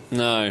hoverboard.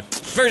 No,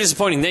 very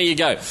disappointing. There you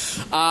go.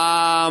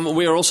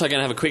 We are also going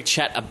to have a quick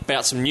chat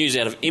about some news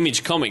out of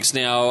Image Comics.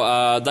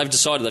 Now they've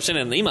sent out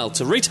an email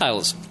to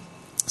retailers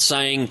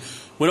saying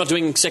we're not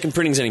doing second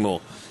printings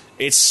anymore.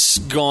 It's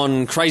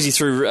gone crazy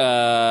through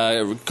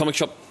comic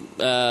shop,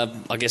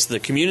 I guess, the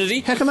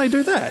community. How can they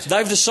do that?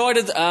 They've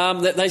decided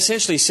that they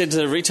essentially said to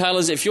the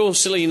retailers, if you're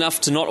silly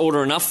enough to not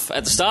order enough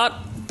at the start,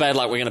 bad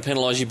luck, we're going to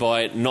penalise you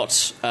by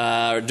not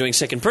doing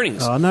second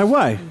printings. Oh, no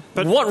way.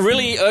 But what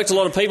really irked a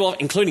lot of people,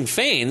 including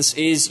fans,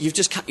 is you've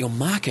just cut your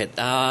market.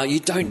 You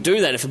don't do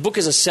that. If a book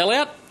is a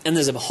sellout and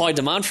there's a high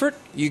demand for it,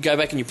 you go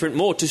back and you print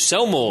more to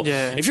sell more.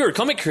 Yeah. If you're a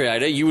comic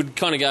creator, you would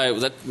kind of go,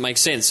 well, that makes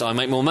sense. I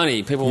make more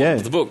money. People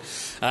want the book.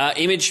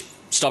 Image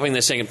stopping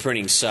their second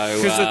printing. So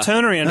because the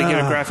turnaround to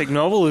get a graphic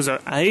novel is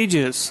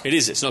ages. It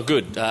is. It's not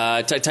good.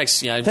 It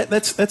takes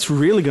that's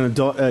really going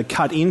to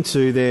cut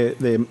into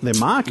their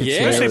market.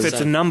 Yeah, especially if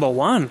it's a number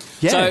one.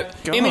 Yeah. So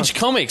God. Image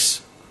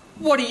Comics.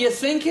 What are you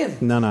thinking?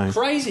 No.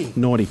 Crazy.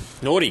 Naughty.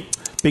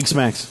 Big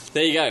smacks.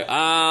 There you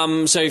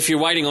go. So if you're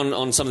waiting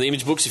on some of the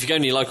Image books, if you go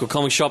to your local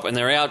comic shop and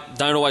they're out,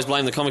 don't always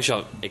blame the comic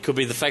shop. It could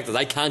be the fact that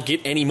they can't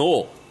get any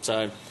more.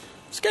 So,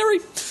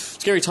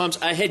 Scary times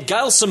ahead.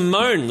 Gail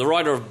Simone, the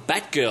writer of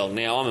Batgirl.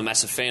 Now, I'm a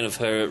massive fan of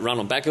her run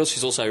on Batgirl.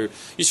 She's also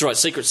used to write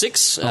Secret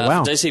Six for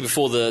DC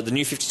before the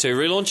New 52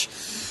 relaunch.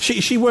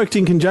 She worked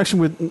in conjunction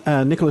with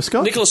Nicola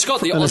Scott. Nicola Scott,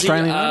 the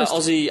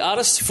Aussie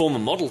artist, former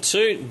model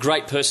too.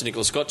 Great person,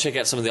 Nicola Scott. Check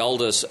out some of the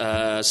older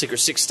Secret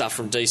Six stuff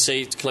from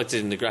DC. It's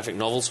collected into graphic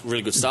novels.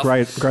 Really good stuff.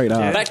 Great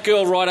art.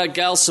 Batgirl writer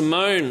Gail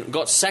Simone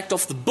got sacked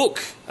off the book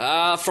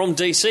from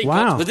DC.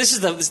 Wow. But this is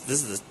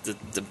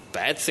the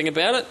bad thing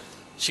about it.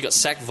 She got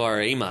sacked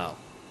via email.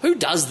 Who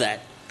does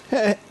that?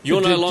 You're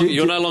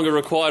no longer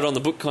required on the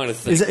book kind of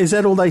thing. Is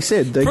that all they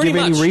said? They give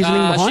any reasoning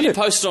behind it? She it?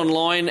 posted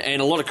online,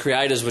 and a lot of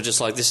creators were just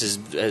like, this is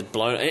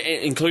blown,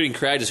 including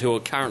creators who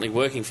are currently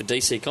working for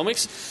DC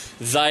Comics.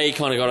 They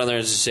kind of got on there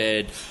and just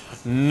said,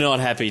 not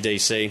happy,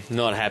 DC,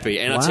 not happy.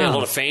 And I'd say a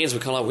lot of fans were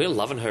kind of like, we're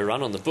loving her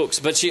run on the books.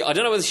 But I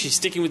don't know whether she's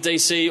sticking with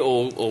DC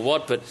or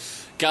what, but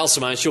Gail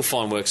Simone, she'll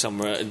find work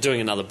somewhere doing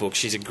another book.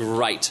 She's a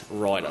great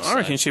writer. I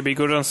reckon she'd be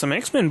good on some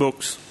X-Men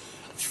books.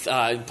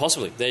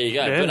 Possibly. There you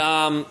go. Yeah.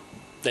 But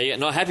they're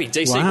not happy.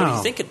 DC, what are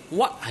you thinking?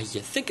 What are you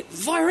thinking?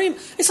 Via email?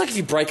 It's like if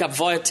you break up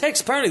via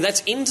text. Apparently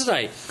that's in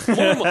today.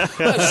 Some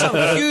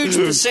huge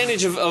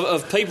percentage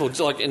of people,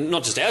 like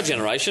not just our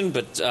generation,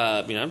 but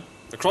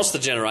across the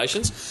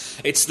generations,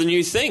 it's the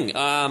new thing.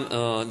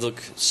 Look,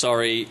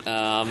 sorry,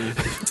 I'm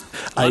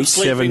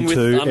sleeping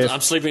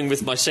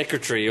with my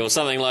secretary or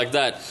something like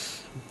that.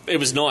 It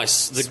was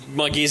nice.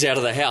 My gear's out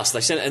of the house.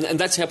 They sent, and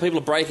that's how people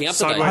are breaking up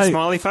today. Sideways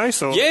smiley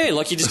face, or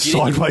like you just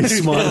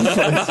sideways smiley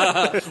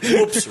face.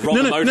 Whoops, wrong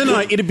emoji. No.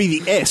 It'd be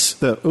the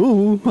S. I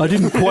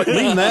didn't quite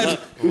mean that.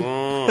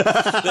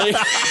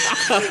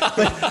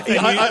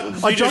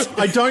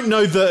 I don't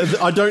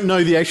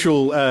know the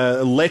actual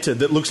letter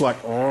that looks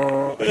like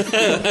on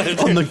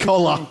the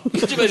collar.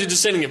 Could you imagine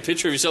just sending a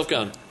picture of yourself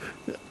going,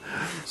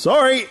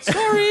 Sorry.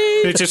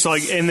 It's just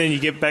like, and then you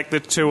get back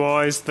the two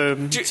eyes, the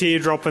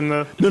teardrop, and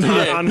the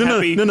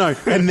unhappy. No.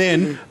 And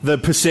then the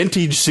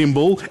percentage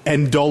symbol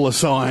and dollar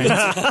signs.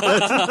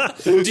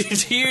 Do you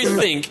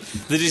think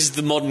that is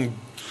the modern?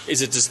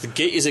 Is it just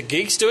is it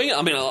geeks doing it?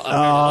 I mean, a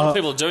lot of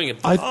people are doing it.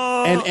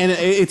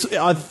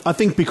 I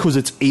think because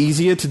it's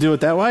easier to do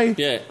it that way.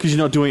 Yeah. Because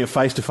you're not doing it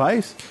face to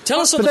face. Tell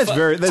us.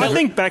 I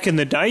think back in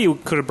the day you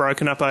could have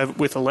broken up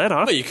with a letter.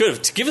 Well, you could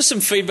have. To give us some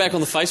feedback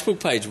on the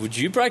Facebook page. Would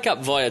you break up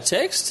via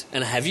text?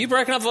 And have you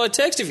broken up via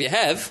text? If you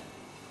have.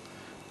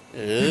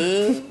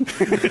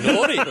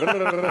 Naughty.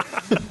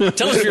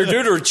 Tell us if you're a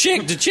dude or a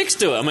chick. Do chicks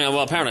do it? I mean,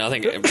 well, apparently, I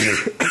think.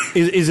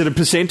 Is it a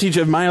percentage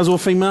of males or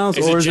females,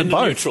 or is it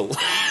both? Neutral.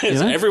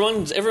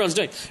 Everyone's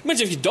doing.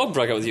 Imagine if your dog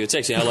broke up with you a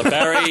text. Like,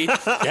 Barry, you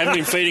haven't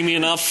been feeding me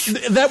enough.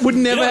 That would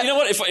never. You know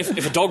what?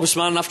 If a dog was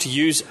smart enough to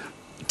use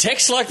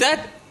text like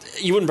that,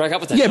 you wouldn't break up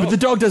with that. Yeah, dog. but the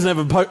dog doesn't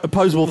have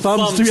opposable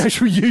thumbs to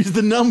actually use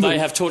the number. They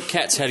have taught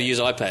cats how to use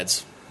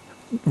iPads.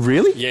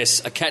 Really?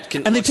 Yes, a cat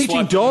can. And they're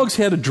teaching dogs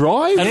how to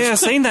drive? Yeah, I've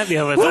seen that the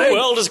other day. The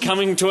world is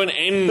coming to an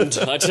end,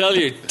 I tell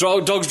you.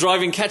 Dogs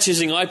driving, cats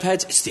using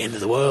iPads. It's the end of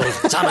the world.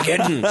 It's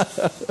Armageddon,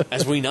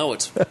 as we know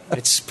it.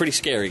 It's pretty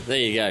scary. There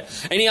you go.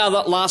 Any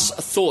other last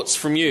thoughts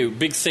from you?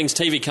 Big things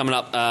TV coming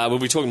up. We'll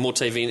be talking more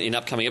TV in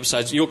upcoming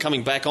episodes. You're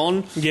coming back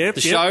on the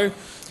show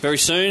very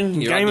soon.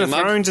 Game of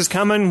Thrones is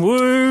coming.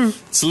 Woo!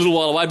 It's a little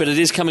while away, but it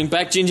is coming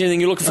back. Ginger,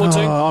 anything you're looking forward to?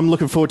 I'm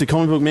looking forward to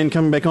Comic Book Men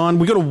coming back on.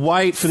 We've got to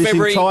wait for this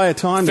entire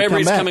time to come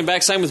back. February's coming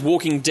back. Same with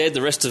Walking Dead,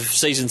 the rest of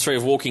Season 3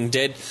 of Walking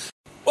Dead.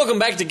 Welcome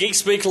back to Geek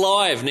Speak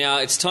Live. Now,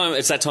 it's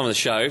that time of the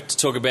show to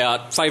talk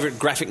about favourite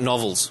graphic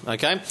novels,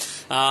 okay?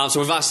 So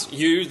we've asked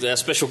you, our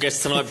special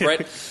guest tonight,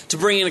 Brett, to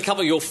bring in a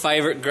couple of your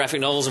favourite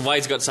graphic novels, and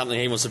Wade's got something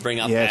he wants to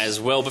bring up as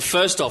well. But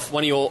first off,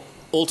 one of your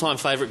all-time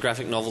favourite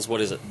graphic novels,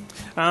 what is it?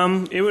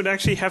 It would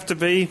actually have to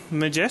be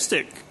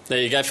Majestic. There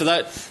you go. For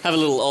that, have a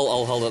little...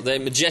 I'll hold up there.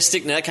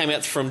 Majestic. Now, that came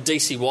out from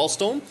DC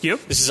Wildstorm.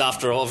 Yep. This is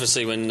after,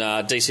 obviously, when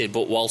DC had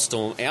bought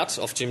Wildstorm out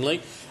off Jim Lee.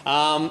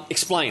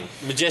 Explain.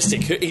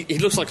 Majestic. He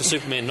looks like a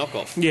Superman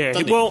knockoff.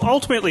 Yeah, well,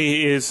 ultimately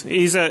he is.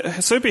 He's a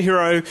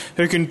superhero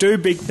who can do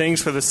big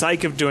things for the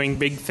sake of doing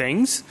big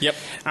things. Yep.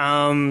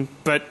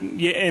 But,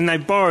 yeah, and they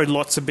borrowed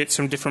lots of bits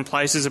from different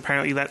places.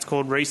 Apparently that's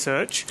called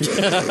research.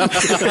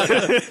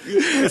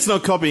 It's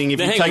not copying if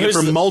you take it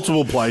from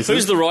multiple places.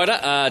 Who's the writer?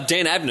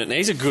 Dan Abnett. Now,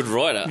 he's a good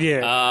writer.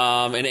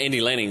 Yeah. And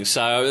Andy Lanning.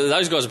 So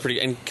those guys are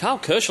pretty... And Carl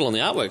Kerschel on the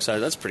artwork, so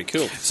that's pretty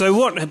cool. So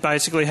what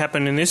basically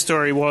happened in this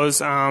story was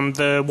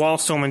the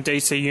Wildstorm and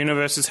DC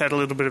universes had a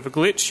little bit of a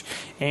glitch,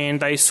 and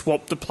they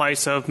swapped the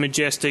place of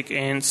Majestic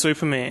and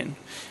Superman.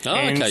 Oh,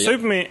 and okay.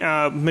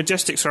 Superman,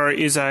 Majestic,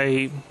 is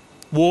a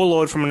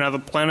warlord from another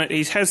planet.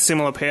 He has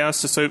similar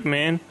powers to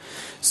Superman,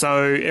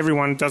 so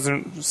everyone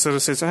doesn't sort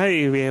of says,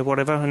 "Hey, yeah,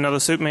 whatever,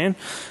 another Superman."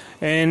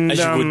 And, as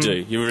you would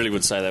do. You really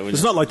would say that, wouldn't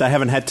It's you? not like they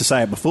haven't had to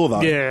say it before,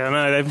 though. Yeah,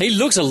 I know. He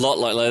looks a lot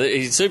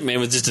like Superman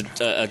with just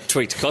a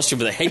tweaked costume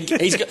with a head.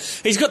 He's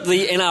got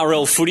the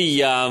NRL footy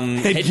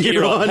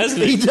headgear on,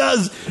 hasn't he? He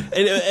does.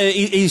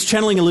 He's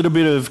channeling a little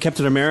bit of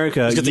Captain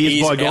America He's got the years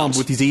ears bygone out.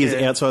 with his ears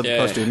Yeah. outside the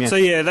costume. Yeah. So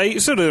yeah, they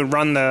sort of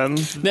run Now-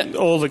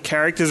 all the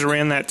characters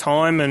around that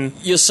time, and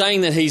You're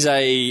saying that he's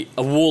a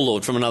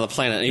warlord from another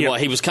planet. Yep.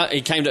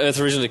 He came to Earth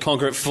originally to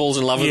conquer it, falls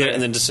in love with Yeah. it,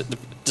 and then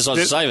decides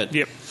to save it.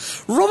 Yep.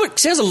 Robert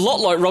sounds a lot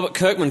like Robert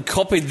Kirkman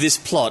copied this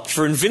plot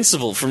for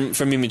Invincible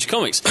from Image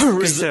Comics.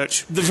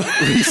 research.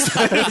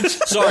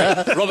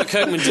 Sorry, Robert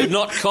Kirkman did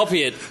not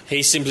copy it.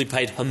 He simply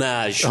paid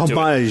homage to it.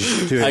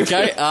 Homage to it.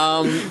 Okay,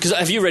 because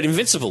have you read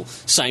Invincible?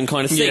 Same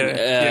kind of thing.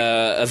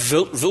 Yeah, A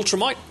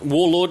Viltrumite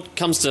warlord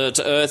comes to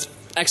Earth,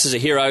 acts as a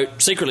hero,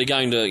 secretly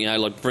going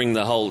to bring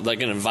the whole. They're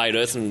going to invade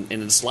Earth and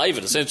enslave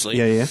it essentially.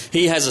 Yeah, yeah.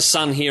 He has a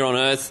son here on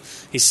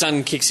Earth. His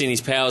son kicks in his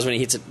powers when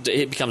he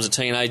becomes a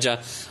teenager,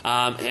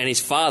 and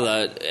his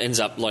father ends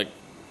up like.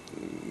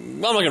 I'm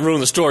not going to ruin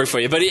the story for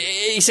you, but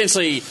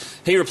essentially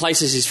he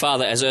replaces his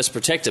father as Earth's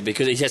protector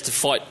because he has to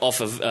fight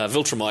off a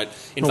Viltrumite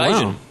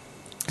invasion. Oh, wow.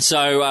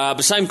 So,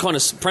 but same kind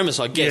of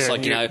premise, I guess.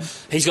 Yeah,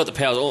 He's got the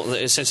powers.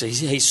 Essentially,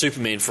 he's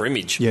Superman for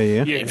Image.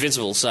 Yeah.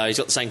 Invincible. So he's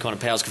got the same kind of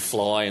powers, can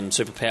fly and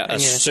superpower.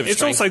 Super It's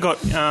strength. also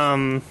got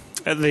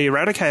the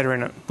Eradicator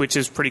in it, which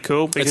is pretty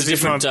cool. It's a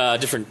different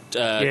costume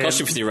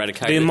for the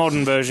Eradicator. The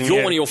modern version.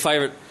 You're one of your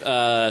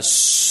favourite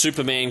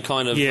Superman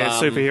kind of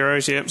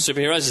superheroes. Yep.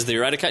 superheroes is the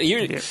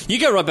Eradicator. You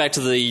go right back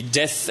to the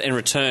Death and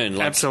Return.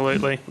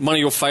 Absolutely. One of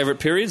your favourite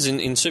periods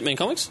in Superman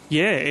comics.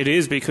 Yeah, it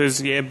is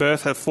because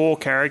Birth had 4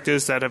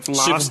 characters that have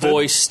lasted.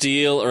 Superboy,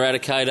 Steel,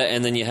 Eradicator,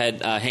 and then you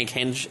had Hank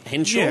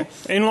Henshaw. Yeah,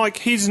 and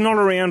he's not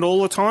around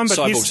all the time, but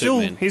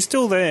Cyborg he's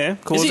still there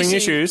causing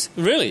issues.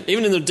 Really?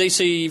 Even in the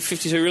DC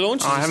 52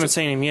 relaunch? I haven't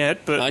seen him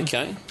yet, but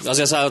Okay. I was going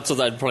to say, I thought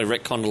they'd probably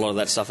retconned a lot of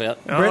that stuff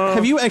out. Brett,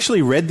 have you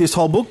actually read this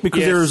whole book? Because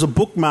Yes. there is a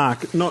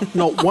bookmark not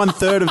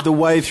 1/3 of the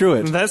way through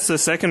it. that's the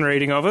second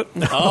reading of it.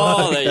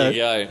 Oh, there you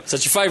go. So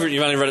it's your favourite,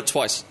 you've only read it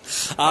twice.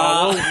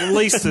 Well, at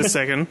least the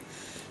second.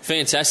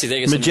 Fantastic. There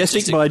you go.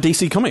 Majestic by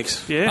DC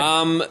Comics.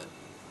 Yeah.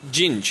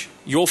 Ginge,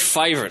 your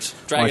favourite.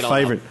 Drag My it on.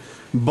 favourite.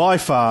 By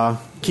far,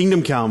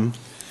 Kingdom Come.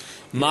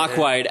 Mark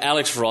Waid,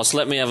 Alex Ross.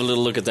 Let me have a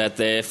little look at that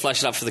there.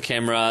 Flash it up for the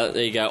camera.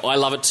 There you go. I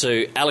love it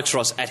too. Alex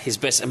Ross at his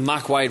best. And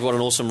Mark Waid, what an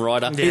awesome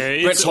writer.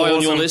 Yeah, Brett's it's high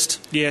on your awesome.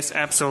 list. Yes,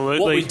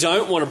 absolutely. What we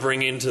don't want to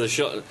bring into the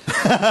shot...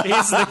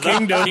 He's the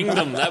Kingdom.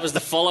 Kingdom. That was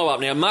the follow-up.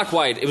 Now, Mark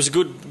Waid, it was a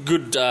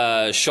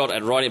good shot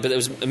at writing, but there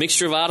was a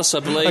mixture of artists, I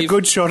believe. A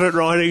good shot at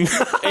writing.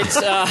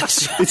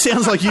 It's... It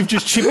sounds like you've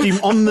just chipped him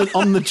on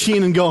the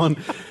chin and gone,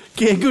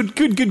 yeah, good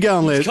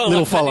going,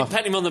 little fella.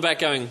 Pat him on the back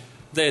going,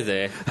 they're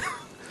there.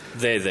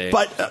 They're there.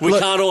 But, we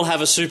look- can't all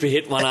have a super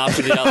hit one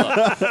after the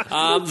other.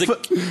 I was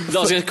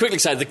going to quickly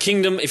say, the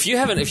Kingdom,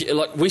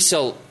 we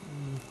sell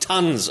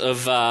tons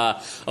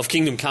of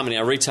Kingdom Come in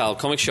our retail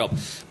comic shop,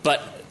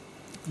 but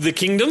the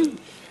Kingdom...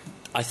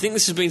 I think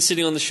this has been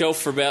sitting on the shelf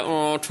for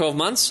about 12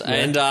 months,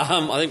 and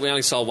I think we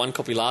only sold 1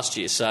 copy last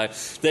year. So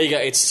there you go.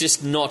 It's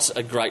just not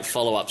a great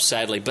follow-up,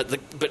 sadly. But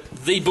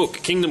the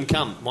book, Kingdom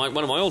Come, one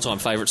of my all-time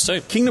favourites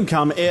too. Kingdom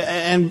Come,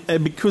 and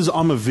because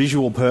I'm a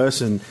visual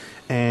person,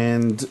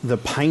 and the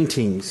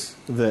paintings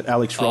that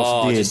Alex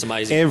Ross did, just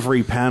amazing.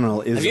 every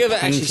panel is Have you ever a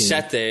painting. actually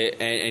sat there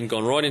and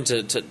gone right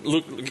into to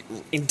look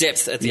in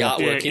depth at the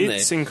artwork in there?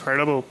 It's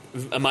incredible.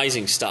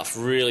 Amazing stuff.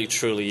 Really,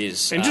 truly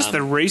is. And just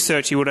the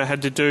research he would have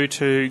had to do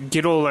to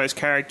get all those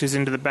characters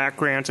into the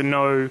background to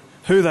know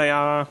who they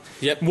are,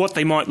 Yep. what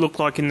they might look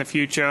like in the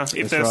future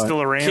if they're right.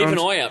 still around. Keep an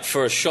eye out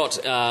for a shot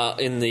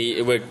when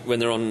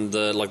they're on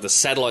the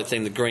satellite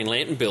thing, the Green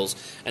Lantern bills,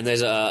 and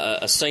there's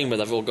a scene where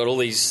they've all got all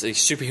these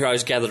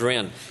superheroes gathered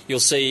around. You'll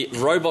see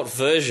robot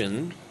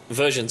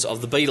versions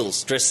of the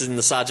Beatles dressed in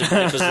the Sgt.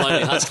 Pepper's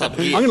Lonely Hearts Club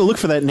gear. I'm going to look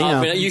for that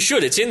now. You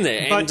should. It's in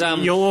there. But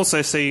And you'll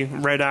also see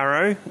Red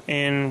Arrow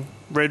and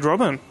Red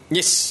Robin.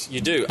 Yes,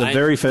 you do. The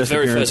very first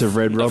appearance of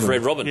Red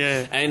Robin.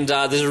 Yeah. And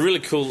there's a really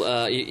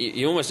cool...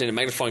 you almost need a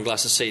magnifying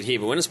glass to see it here,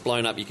 but when it's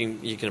blown up, you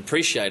can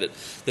appreciate it.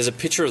 There's a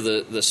picture of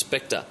the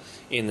Spectre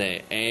in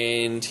there,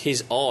 and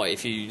his eye,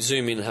 if you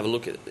zoom in and have a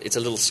look at it, it's a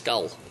little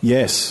skull.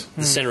 Yes.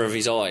 The centre of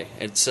his eye.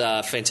 It's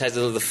fantastic.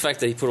 The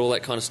fact that he put all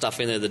that kind of stuff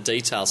in there, the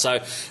detail. So...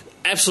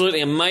 absolutely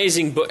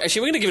amazing book.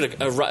 Actually, we're going to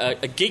give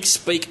it a Geek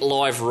Speak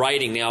Live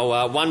rating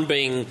now. 1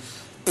 being...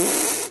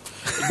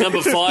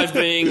 number 5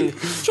 being...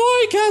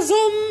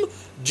 Joygasm!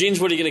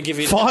 Ginge, what are you going to give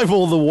it? 5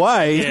 all the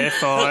way. Yeah,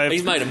 5.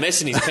 He's made a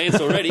mess in his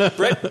pants already.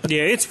 Brett?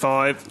 Yeah, it's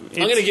 5. I'm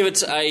going to give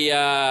it a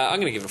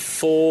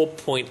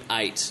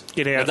 4.8.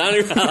 Get out.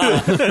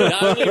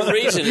 The only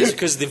reason is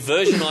because the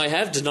version I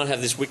have does not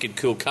have this wicked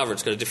cool cover.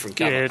 It's got a different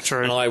cover. Yeah,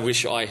 true. And I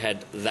wish I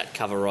had that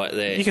cover right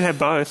there. You can have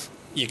both.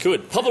 You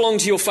could. Pop along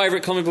to your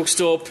favourite comic book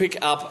store, pick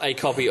up a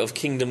copy of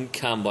Kingdom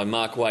Come by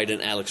Mark Waid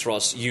and Alex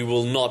Ross. You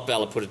will not be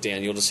able to put it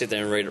down. You'll just sit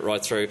there and read it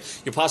right through.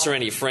 You'll pass it around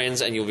to your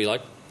friends and you'll be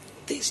like,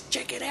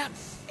 check it out.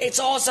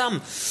 It's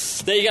awesome.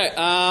 There you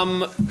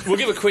go. We'll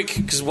give a quick,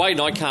 because Wade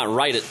and I can't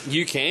rate it.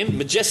 You can.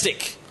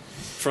 Majestic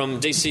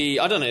from DC.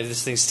 I don't know if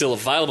this thing's still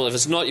available. If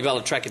it's not, you'll be able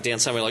to track it down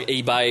somewhere like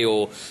eBay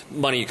or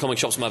one of your comic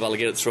shops might be able to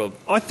get it through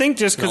I think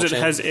just because it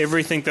has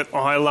everything that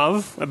I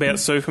love about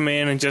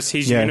Superman and just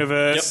his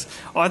universe,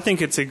 I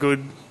think it's a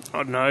good, I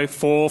don't know,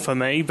 4 for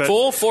me. But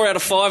 4 out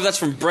of 5. That's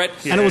from Brett.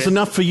 Yeah. And it was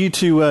enough for you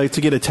to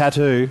get a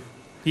tattoo.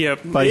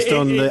 Yep. Based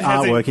on the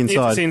artwork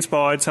inside. It's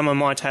inspired some of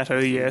my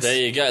tattoo, yes. There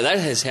you go. That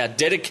is how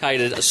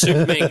dedicated a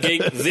Superman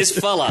geek this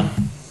fella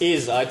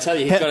is. I tell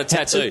you, he's got a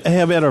tattoo.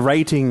 How about a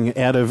rating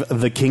out of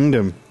The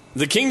Kingdom?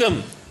 The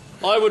Kingdom.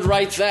 I would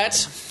rate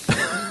that...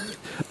 I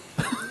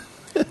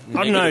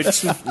don't know.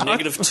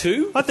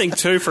 -2? I think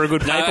 2 for a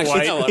good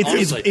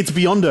paperweight. It's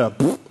beyond a...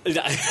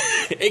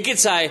 It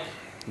gets a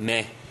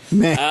meh.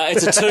 Meh.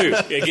 It's a 2.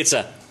 It gets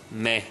a...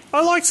 meh.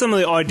 I like some of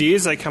the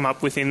ideas they come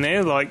up with in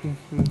there, like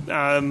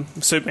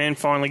Superman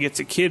finally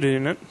gets a kid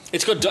in it.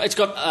 It's got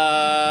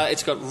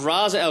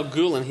Ra's al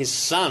Ghul and his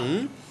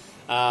son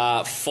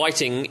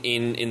fighting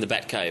in the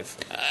Batcave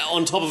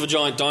on top of a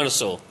giant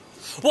dinosaur.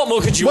 What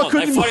more could you want?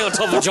 They're fighting on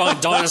top of a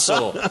giant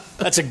dinosaur.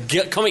 That's a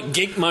comic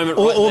geek moment.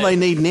 All they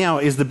need now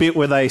is the bit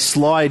where they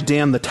slide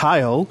down the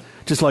tail.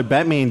 Just like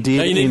Batman did.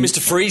 No, you need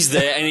Mr. Freeze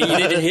there, and you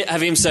need to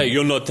have him say,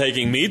 "You're not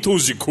taking me to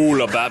the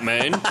cooler,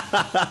 Batman."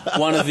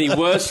 One of the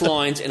worst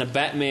lines in a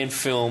Batman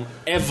film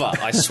ever,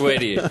 I swear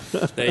to you.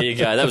 There you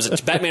go. That was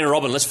Batman and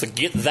Robin. Let's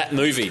forget that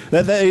movie.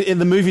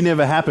 The movie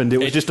never happened. It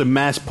was just a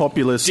mass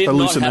populist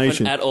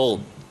hallucination. Not happen at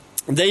all.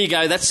 There you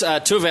go. That's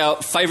 2 of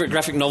our favourite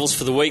graphic novels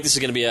for the week. This is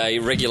going to be a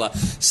regular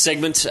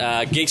segment.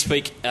 Geek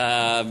Speak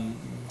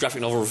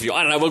graphic novel review.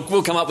 I don't know.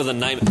 We'll come up with a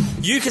name.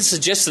 You can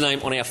suggest the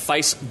name on our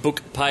Facebook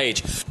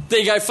page. There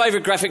you go.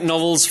 Favourite graphic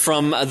novels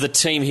from the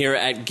team here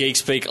at Geek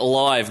Speak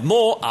Live.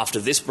 More after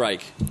this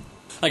break.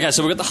 Okay,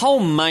 so we've got the whole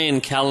Mayan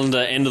calendar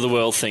end of the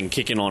world thing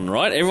kicking on,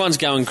 right? Everyone's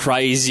going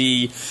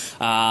crazy,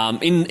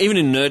 even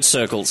in nerd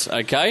circles,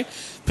 okay?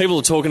 People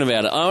are talking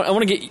about it. I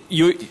want to get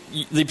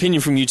the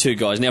opinion from you two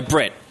guys. Now,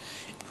 Brett,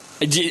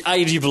 do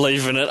you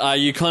believe in it? Are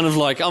you kind of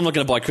like, I'm not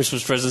going to buy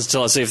Christmas presents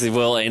until I see if the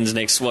world ends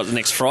next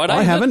Friday?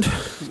 I haven't.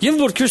 You haven't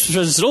bought Christmas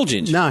presents at all,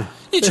 Ginge? No.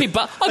 You're cheap,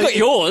 but I got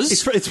yours.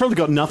 It's probably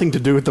got nothing to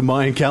do with the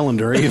Mayan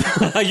calendar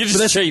either. You're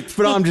just cheap.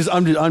 But I'm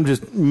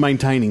just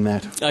maintaining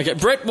that. Okay,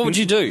 Brett, what would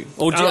you do?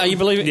 Or are you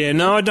believe it? Yeah,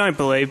 no, I don't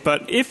believe.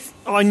 But if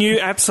I knew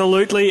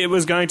absolutely it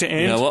was going to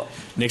end, you know what?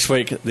 Next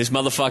week, this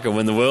motherfucker,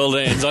 when the world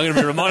ends, I'm going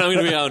to be reminded. I'm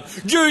going to be going,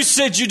 you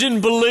said you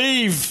didn't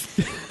believe.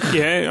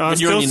 Yeah, I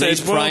still said,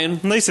 praying.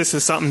 At least this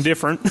is something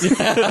different. You'd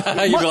be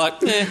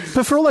like, eh.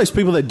 But for all those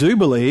people that do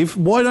believe,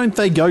 why don't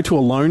they go to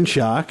a loan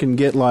shark and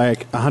get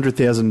like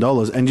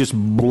 $100,000 and just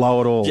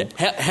blow it all? Yeah.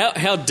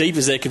 How deep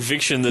is their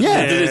conviction that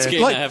it's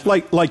going to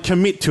happen? Like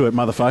commit to it,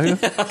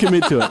 motherfucker.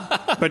 Commit to it.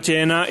 But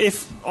yeah, no,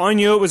 if I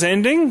knew it was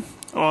ending,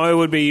 I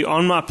would be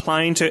on my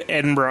plane to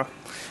Edinburgh.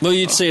 Well,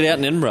 you'd see it out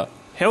in Edinburgh.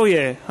 Hell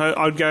yeah.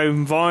 I'd go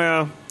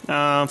via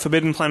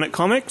Forbidden Planet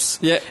Comics.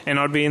 Yeah. And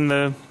I'd be in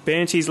the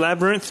Banshees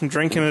Labyrinth and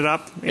drinking it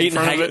up in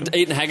front of it.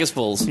 Eating haggis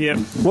balls.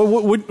 Yeah. Well,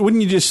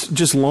 wouldn't you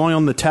just lie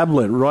on the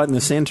tablet right in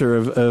the centre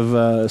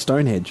of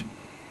Stonehenge?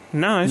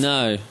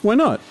 No. Why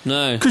not?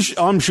 No. Because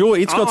I'm sure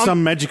it's got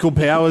some magical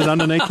powers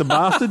underneath the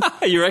bastard.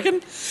 You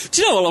reckon?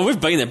 Do you know what? We've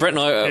been there. Brett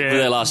and I were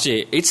there last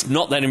year. It's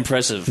not that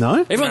impressive.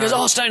 No? Everyone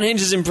goes, Stonehenge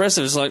is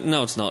impressive. It's like,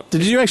 no, it's not.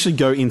 Did you actually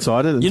go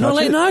inside it and You're not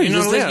touch allowed. it? No.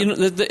 You're not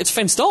allowed. It's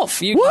fenced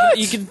off. What?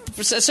 You could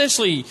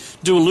essentially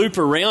do a loop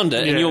around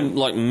it and you're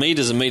like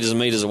meters and meters and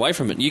meters away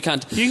from it. You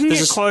can't... You can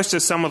get close to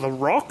some of the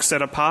rocks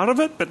that are part of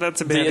it, but that's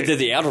about it. They're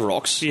the outer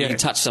rocks. Yeah. You can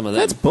touch some of that.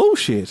 That's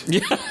bullshit.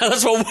 Yeah,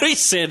 that's what we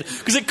said.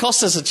 Because it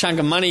cost us a chunk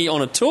of money money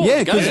on a tour.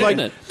 Yeah, because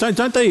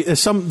don't they?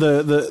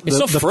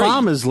 The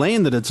farmers'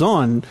 land that it's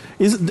on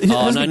is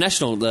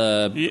National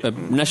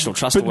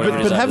Trust or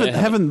whatever. But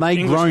haven't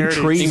they grown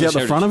trees out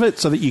the front of it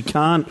so that you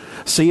can't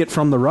see it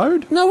from the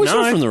road? No, we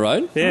saw it from the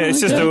road. Yeah,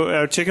 it's just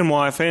a chicken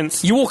wire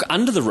fence. You walk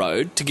under the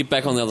road to get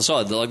back on the other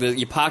side.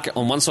 You park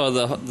on one side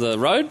of the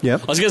road.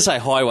 Yep. I was going to say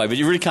highway, but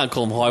you really can't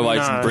call them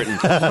highways in Britain.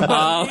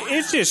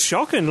 It's just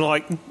shocking.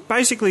 Like,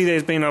 basically,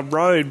 there's been a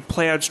road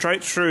ploughed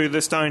straight through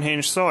the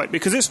Stonehenge site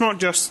because it's not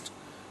just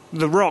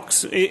the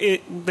rocks.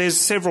 There's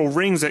several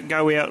rings that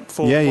go out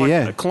for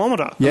a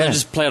kilometre. Yeah, they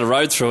just ploughed a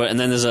road through it, and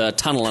then there's a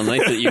tunnel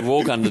underneath that you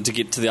walk under to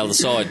get to the other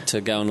side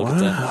to go and look at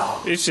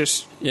that. It's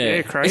just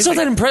crazy. It's not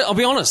that impressive. I'll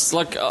be honest.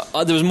 Like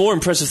there was more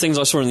impressive things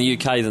I saw in the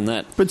UK than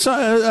that. But so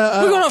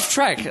we got off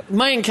track.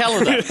 Mayan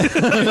calendar.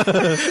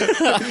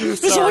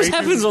 This always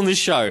happens on this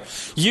show.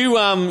 You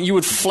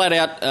would flat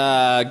out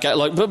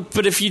go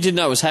but if you didn't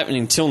know it was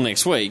happening until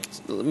next week,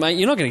 mate,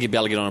 you're not going to be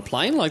able to get on a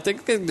plane. Like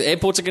the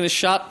airports are going to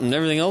shut and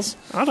everything else.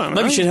 I don't know.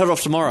 Maybe you should head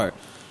off tomorrow.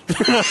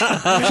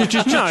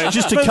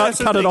 just to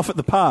cut it off at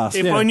the pass.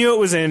 If I knew it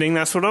was ending,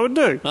 that's what I would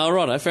do. Oh,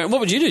 right. Fair. What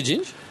would you do,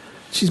 Ginge?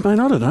 Jeez, mate,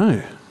 I don't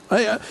know.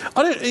 I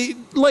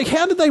don't like.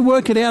 How did they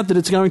work it out that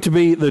it's going to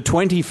be the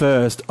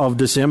 21st of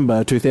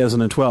December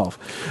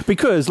 2012?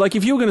 Because, like,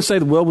 if you were going to say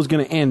the world was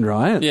going to end,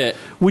 right? Yeah.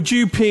 Would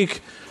you pick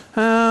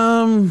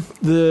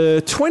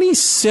the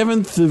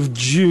 27th of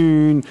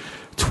June,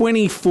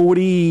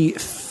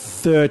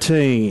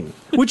 2013?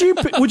 Would you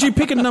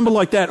pick a number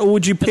like that, or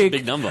would you pick a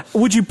big number?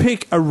 Would you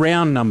pick a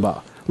round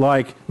number?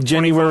 Like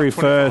January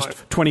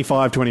 1st,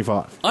 25.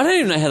 I don't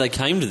even know how they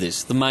came to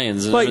this, the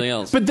Mayans and everything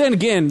else. But then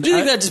again... Do you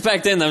think that just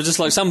back then, they were just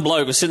like some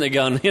bloke was sitting there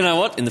going, you know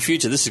what, in the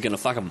future this is going to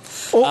fuck them.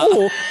 Or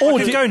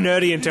I can go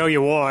nerdy and tell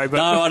you why. But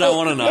no, I don't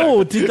want to know.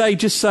 Or did they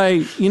just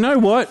say, you know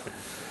what,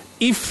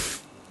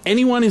 if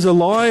anyone is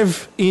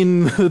alive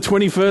in the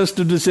 21st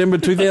of December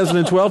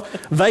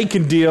 2012, they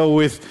can deal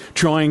with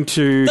trying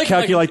to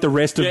calculate the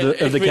rest of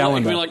the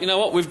calendar. Be like, you know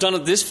what, we've done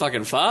it this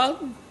fucking far.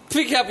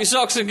 Pick up your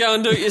socks and go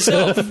and do it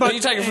yourself. But you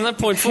take it from that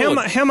point forward.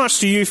 How much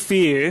do you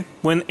fear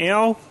when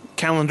our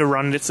calendar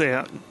run gets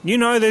out? You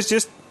know there's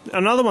just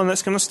another one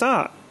that's going to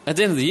start. At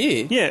the end of the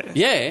year? Yeah.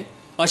 Yeah.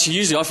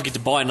 Usually I forget to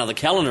buy another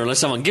calendar unless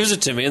someone gives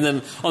it to me, and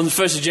then on the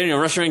 1st of January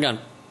I rush around going,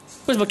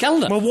 where's my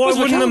calendar? Well, why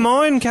wouldn't the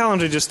Mayan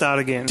calendar just start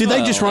again? Did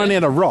they just run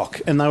out of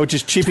rock and they were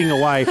just chipping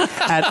away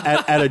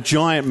at a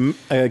giant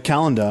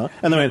calendar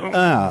and they went, shit.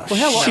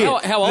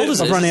 How old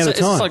is it? I've run out of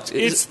time.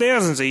 It's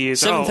thousands of years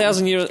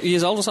 7,000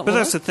 years old or something. But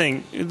that's the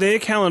thing. Their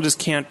calendars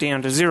count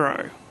down to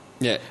 0.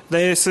 Yeah.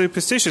 They're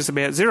superstitious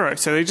about 0,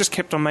 so they just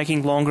kept on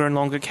making longer and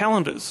longer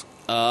calendars.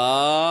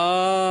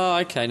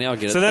 Okay, now I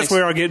get it. So that's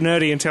where I get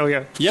nerdy and tell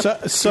you.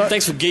 Yep. So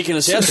thanks for geeking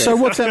us out there. So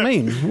what's that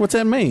mean? What's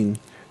that mean?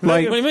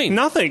 Like, what do you mean?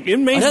 Nothing. It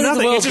means I don't nothing.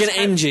 think the world's going to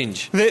end,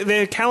 Ginge.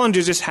 Their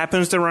calendar just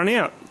happens to run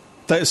out.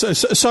 So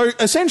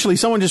essentially,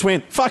 someone just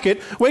went, fuck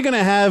it, we're going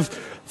to have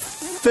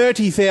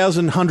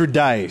 30,100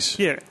 days.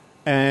 Yeah.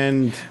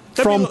 And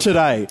from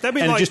today. And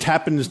it just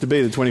happens to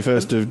be the 21st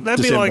of December,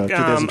 that'd be like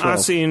 2012.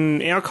 us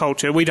in our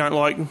culture. We don't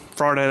like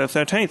Friday the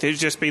 13th. It'd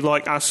just be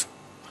like us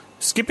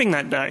skipping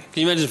that day.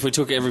 Can you imagine if we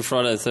took every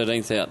Friday the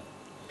 13th out?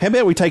 How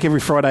about we take every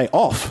Friday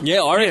off?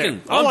 Yeah, I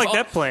reckon. I like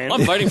that plan.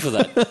 I'm voting for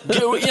that.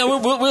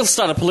 We'll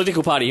start a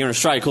political party here in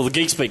Australia called the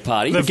Geek Speak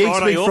Party. The Geek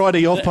Speak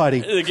Friday Off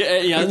Party.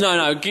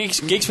 No,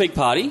 Geek Speak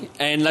Party,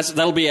 and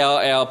that'll be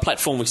our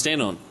platform we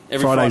stand on.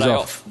 Every Friday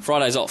off.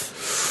 Fridays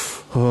off.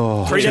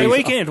 Oh, 3-day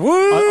weekend.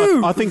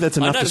 Woo! I think that's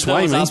enough to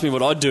sway me. Asked me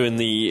what I'd do in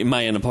the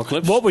Mayan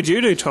apocalypse. What would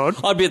you do, Todd?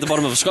 I'd be at the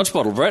bottom of a Scotch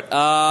bottle, Brett.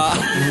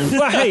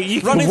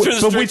 Running through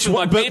the streets with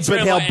my pants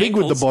around my how big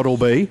would the bottle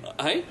be?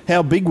 Hey?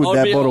 How big would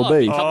that bottle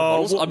be?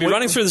 I'd be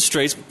running through the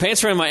streets,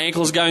 pants around my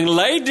ankles, going,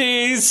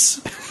 ladies,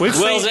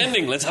 world's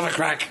ending, let's have a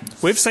crack.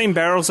 We've seen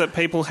barrels that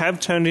people have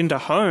turned into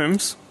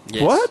homes.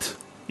 Yes. What?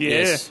 Yeah,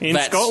 yes. in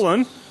Vats.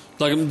 Scotland.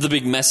 Like the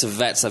big massive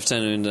vats they've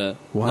turned into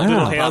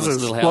little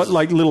houses.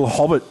 Like little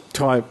hobbit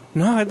type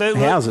they're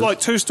houses. Like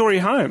 2-story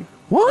home.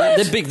 What?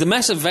 They're big. The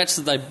massive vats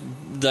that they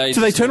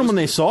do they turn them on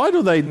their side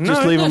or they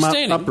just leave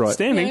them upright?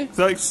 Standing. Yeah.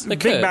 Like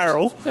big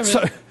barrel.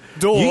 So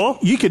door.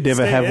 You could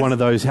never have one of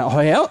those homes.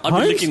 I'd be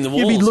licking the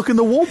walls. You'd be looking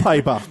the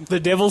wallpaper. The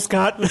devil's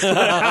cut.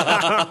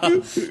 Now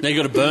you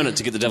got to burn it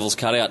to get the devil's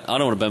cut out. I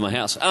don't want to burn my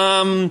house.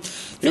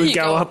 It would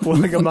go up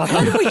like a mother.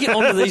 How do we get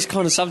onto these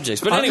kind of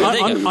subjects? But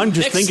anyway, I'm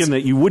just thinking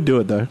that you would do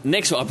it though.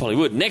 I probably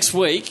would. Next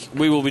week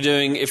we will be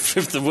doing.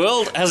 If the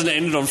world hasn't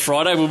ended on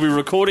Friday, we'll be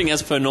recording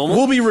as per normal.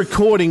 We'll be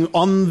recording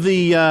on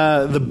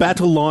the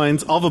battle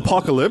lines of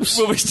Apocalypse.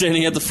 We'll be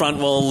standing at the front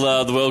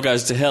while the world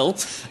goes to hell.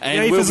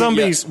 And for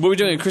zombies. We'll be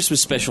doing a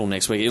Christmas special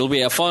next week. It'll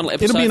be our final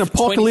episode. It'll be an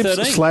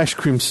Apocalypse /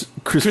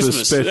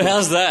 Christmas special.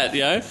 How's that?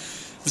 The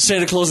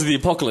Santa Claus of the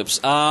Apocalypse.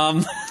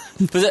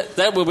 But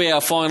that will be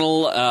our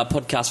final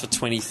podcast for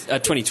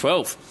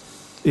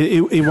 2012.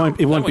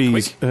 It won't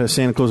be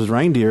Santa Claus's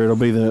reindeer. It'll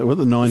be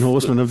the 9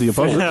 horsemen of the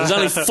apocalypse. There's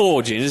only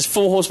 4, Gin. There's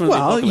 4 horsemen of the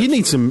apocalypse. Well, you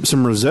need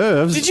some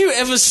reserves. Did you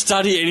ever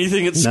study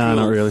anything at school? No,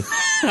 not really.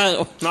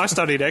 I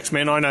studied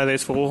X-Men. I know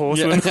there's 4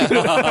 horsemen.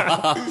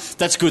 Yeah.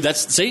 That's good.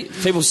 See,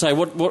 people say,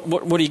 what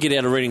do you get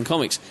out of reading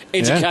comics?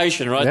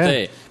 Education,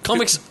 there.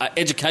 Comics are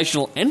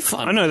educational and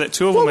fun. I know that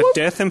 2 of them are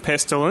death and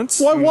pestilence.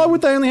 Why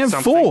would they only have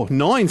 4?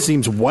 9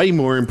 seems way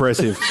more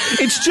impressive.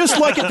 It's just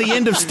like at the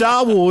end of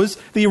Star Wars,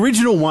 the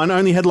original one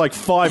only had like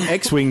 5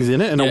 X-Wings in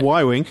it and a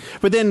Y-Wing,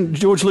 but then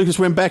George Lucas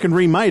went back and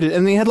remade it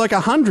and he had like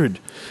 100.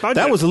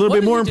 That was a little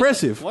bit more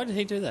impressive. Why did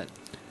he do that?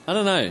 I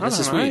don't know. This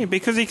is weird. weird.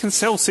 Because he can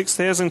sell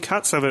 6,000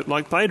 cuts of it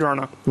like Blade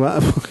Runner.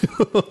 Well,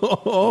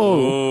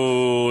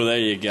 oh, there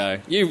you go.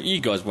 You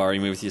guys worry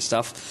me with your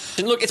stuff.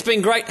 And look, it's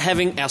been great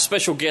having our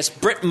special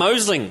guest, Brett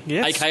Mosling,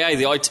 a.k.a.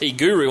 the IT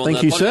Guru, on the podcast.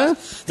 Thank you, sir.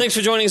 Thanks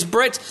for joining us,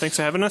 Brett. Thanks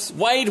for having us.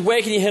 Wade,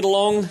 where can you head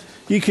along?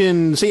 You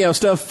can see our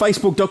stuff,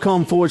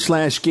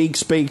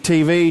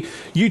 facebook.com/GeekSpeakTV,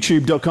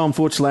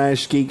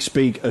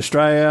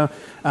 youtube.com/GeekSpeakAustralia,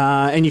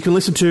 and you can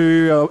listen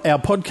to our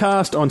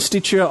podcast on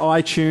Stitcher,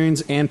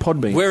 iTunes, and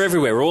Podbean. We're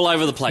everywhere. We're all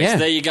over the place. Yeah.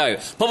 There you go.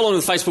 Pop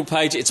along to the Facebook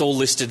page. It's all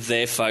listed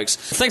there, folks.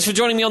 Thanks for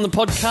joining me on the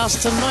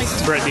podcast tonight.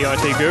 Brett, the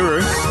IT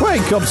Guru.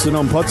 Wade Cobson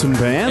on Pots and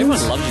Pans.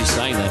 Everyone loves you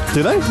saying that.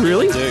 Do they?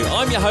 Really? They do.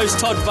 I'm your host,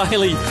 Todd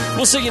Bailey.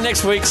 We'll see you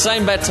next week.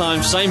 Same bat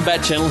time, same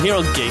bat channel here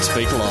on Geek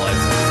Speak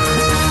Live.